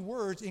 these three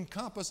words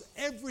encompass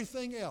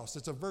everything else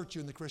that's a virtue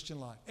in the Christian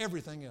life.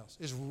 Everything else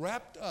is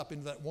wrapped up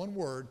into that one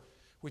word,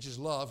 which is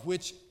love,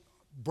 which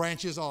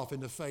branches off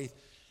into faith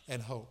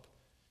and hope.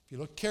 If you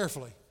look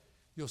carefully,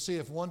 you'll see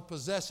if one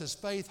possesses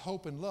faith,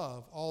 hope, and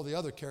love, all the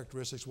other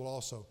characteristics will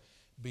also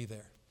be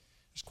there.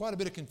 There's quite a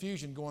bit of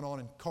confusion going on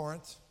in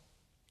Corinth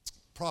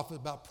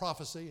about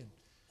prophecy and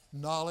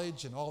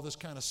knowledge and all this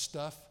kind of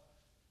stuff.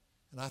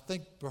 And I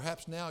think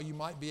perhaps now you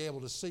might be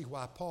able to see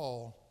why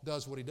Paul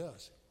does what he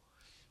does.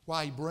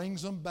 Why he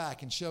brings them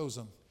back and shows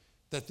them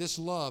that this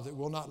love that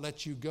will not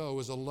let you go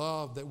is a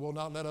love that will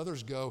not let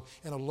others go,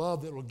 and a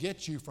love that will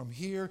get you from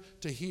here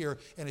to here.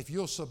 And if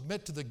you'll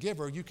submit to the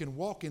giver, you can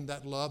walk in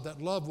that love.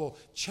 That love will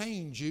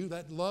change you.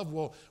 That love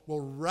will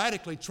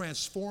radically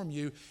transform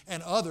you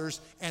and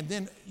others. And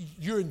then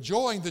you're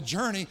enjoying the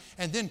journey,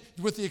 and then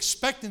with the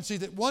expectancy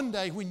that one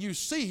day when you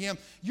see him,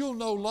 you'll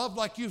know love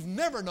like you've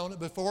never known it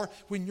before,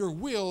 when your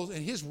will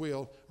and his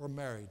will are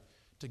married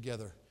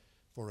together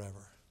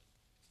forever.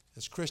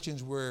 As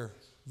Christians, we're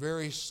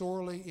very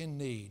sorely in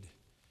need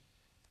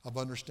of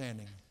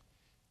understanding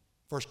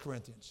 1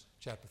 Corinthians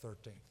chapter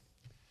 13.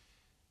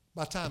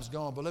 My time's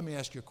gone, but let me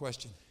ask you a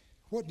question.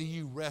 What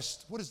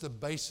is the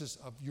basis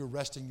of your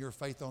resting your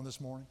faith on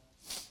this morning?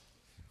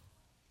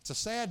 It's a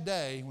sad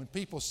day when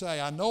people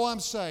say, I know I'm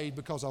saved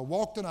because I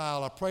walked an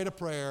aisle, I prayed a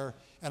prayer,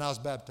 and I was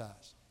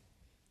baptized.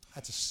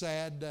 That's a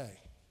sad day.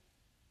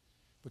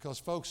 Because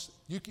folks,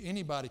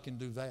 anybody can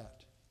do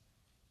that.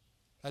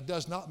 That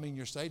does not mean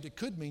you're saved. It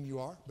could mean you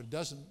are, but it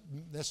doesn't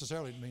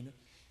necessarily mean it.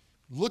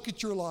 Look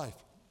at your life.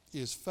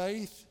 Is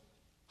faith,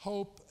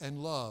 hope,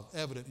 and love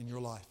evident in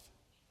your life?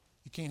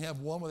 You can't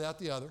have one without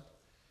the other.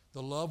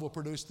 The love will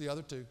produce the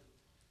other two.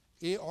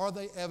 Are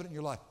they evident in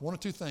your life? One of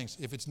two things.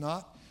 If it's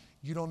not,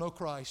 you don't know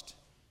Christ,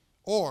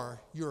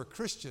 or you're a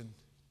Christian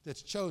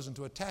that's chosen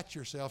to attach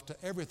yourself to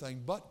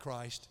everything but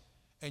Christ,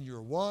 and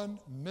you're one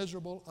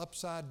miserable,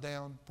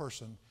 upside-down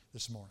person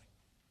this morning.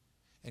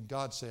 And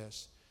God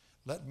says,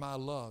 let my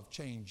love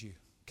change you.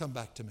 Come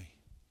back to me.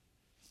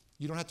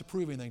 You don't have to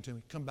prove anything to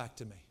me. Come back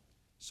to me.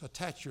 So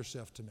attach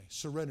yourself to me.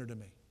 Surrender to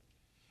me.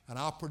 And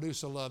I'll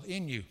produce a love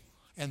in you,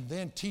 and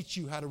then teach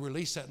you how to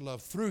release that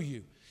love through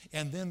you.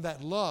 And then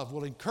that love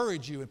will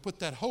encourage you and put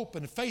that hope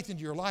and faith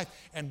into your life.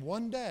 And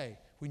one day,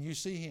 when you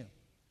see him,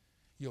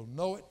 you'll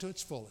know it to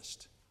its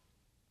fullest,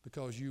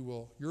 because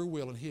your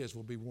will and his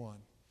will be one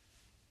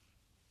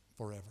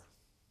forever.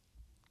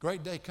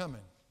 Great day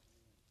coming.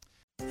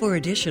 For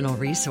additional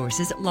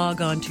resources, log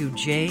on to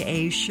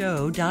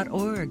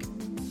jashow.org.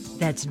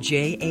 That's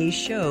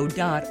jashow.org.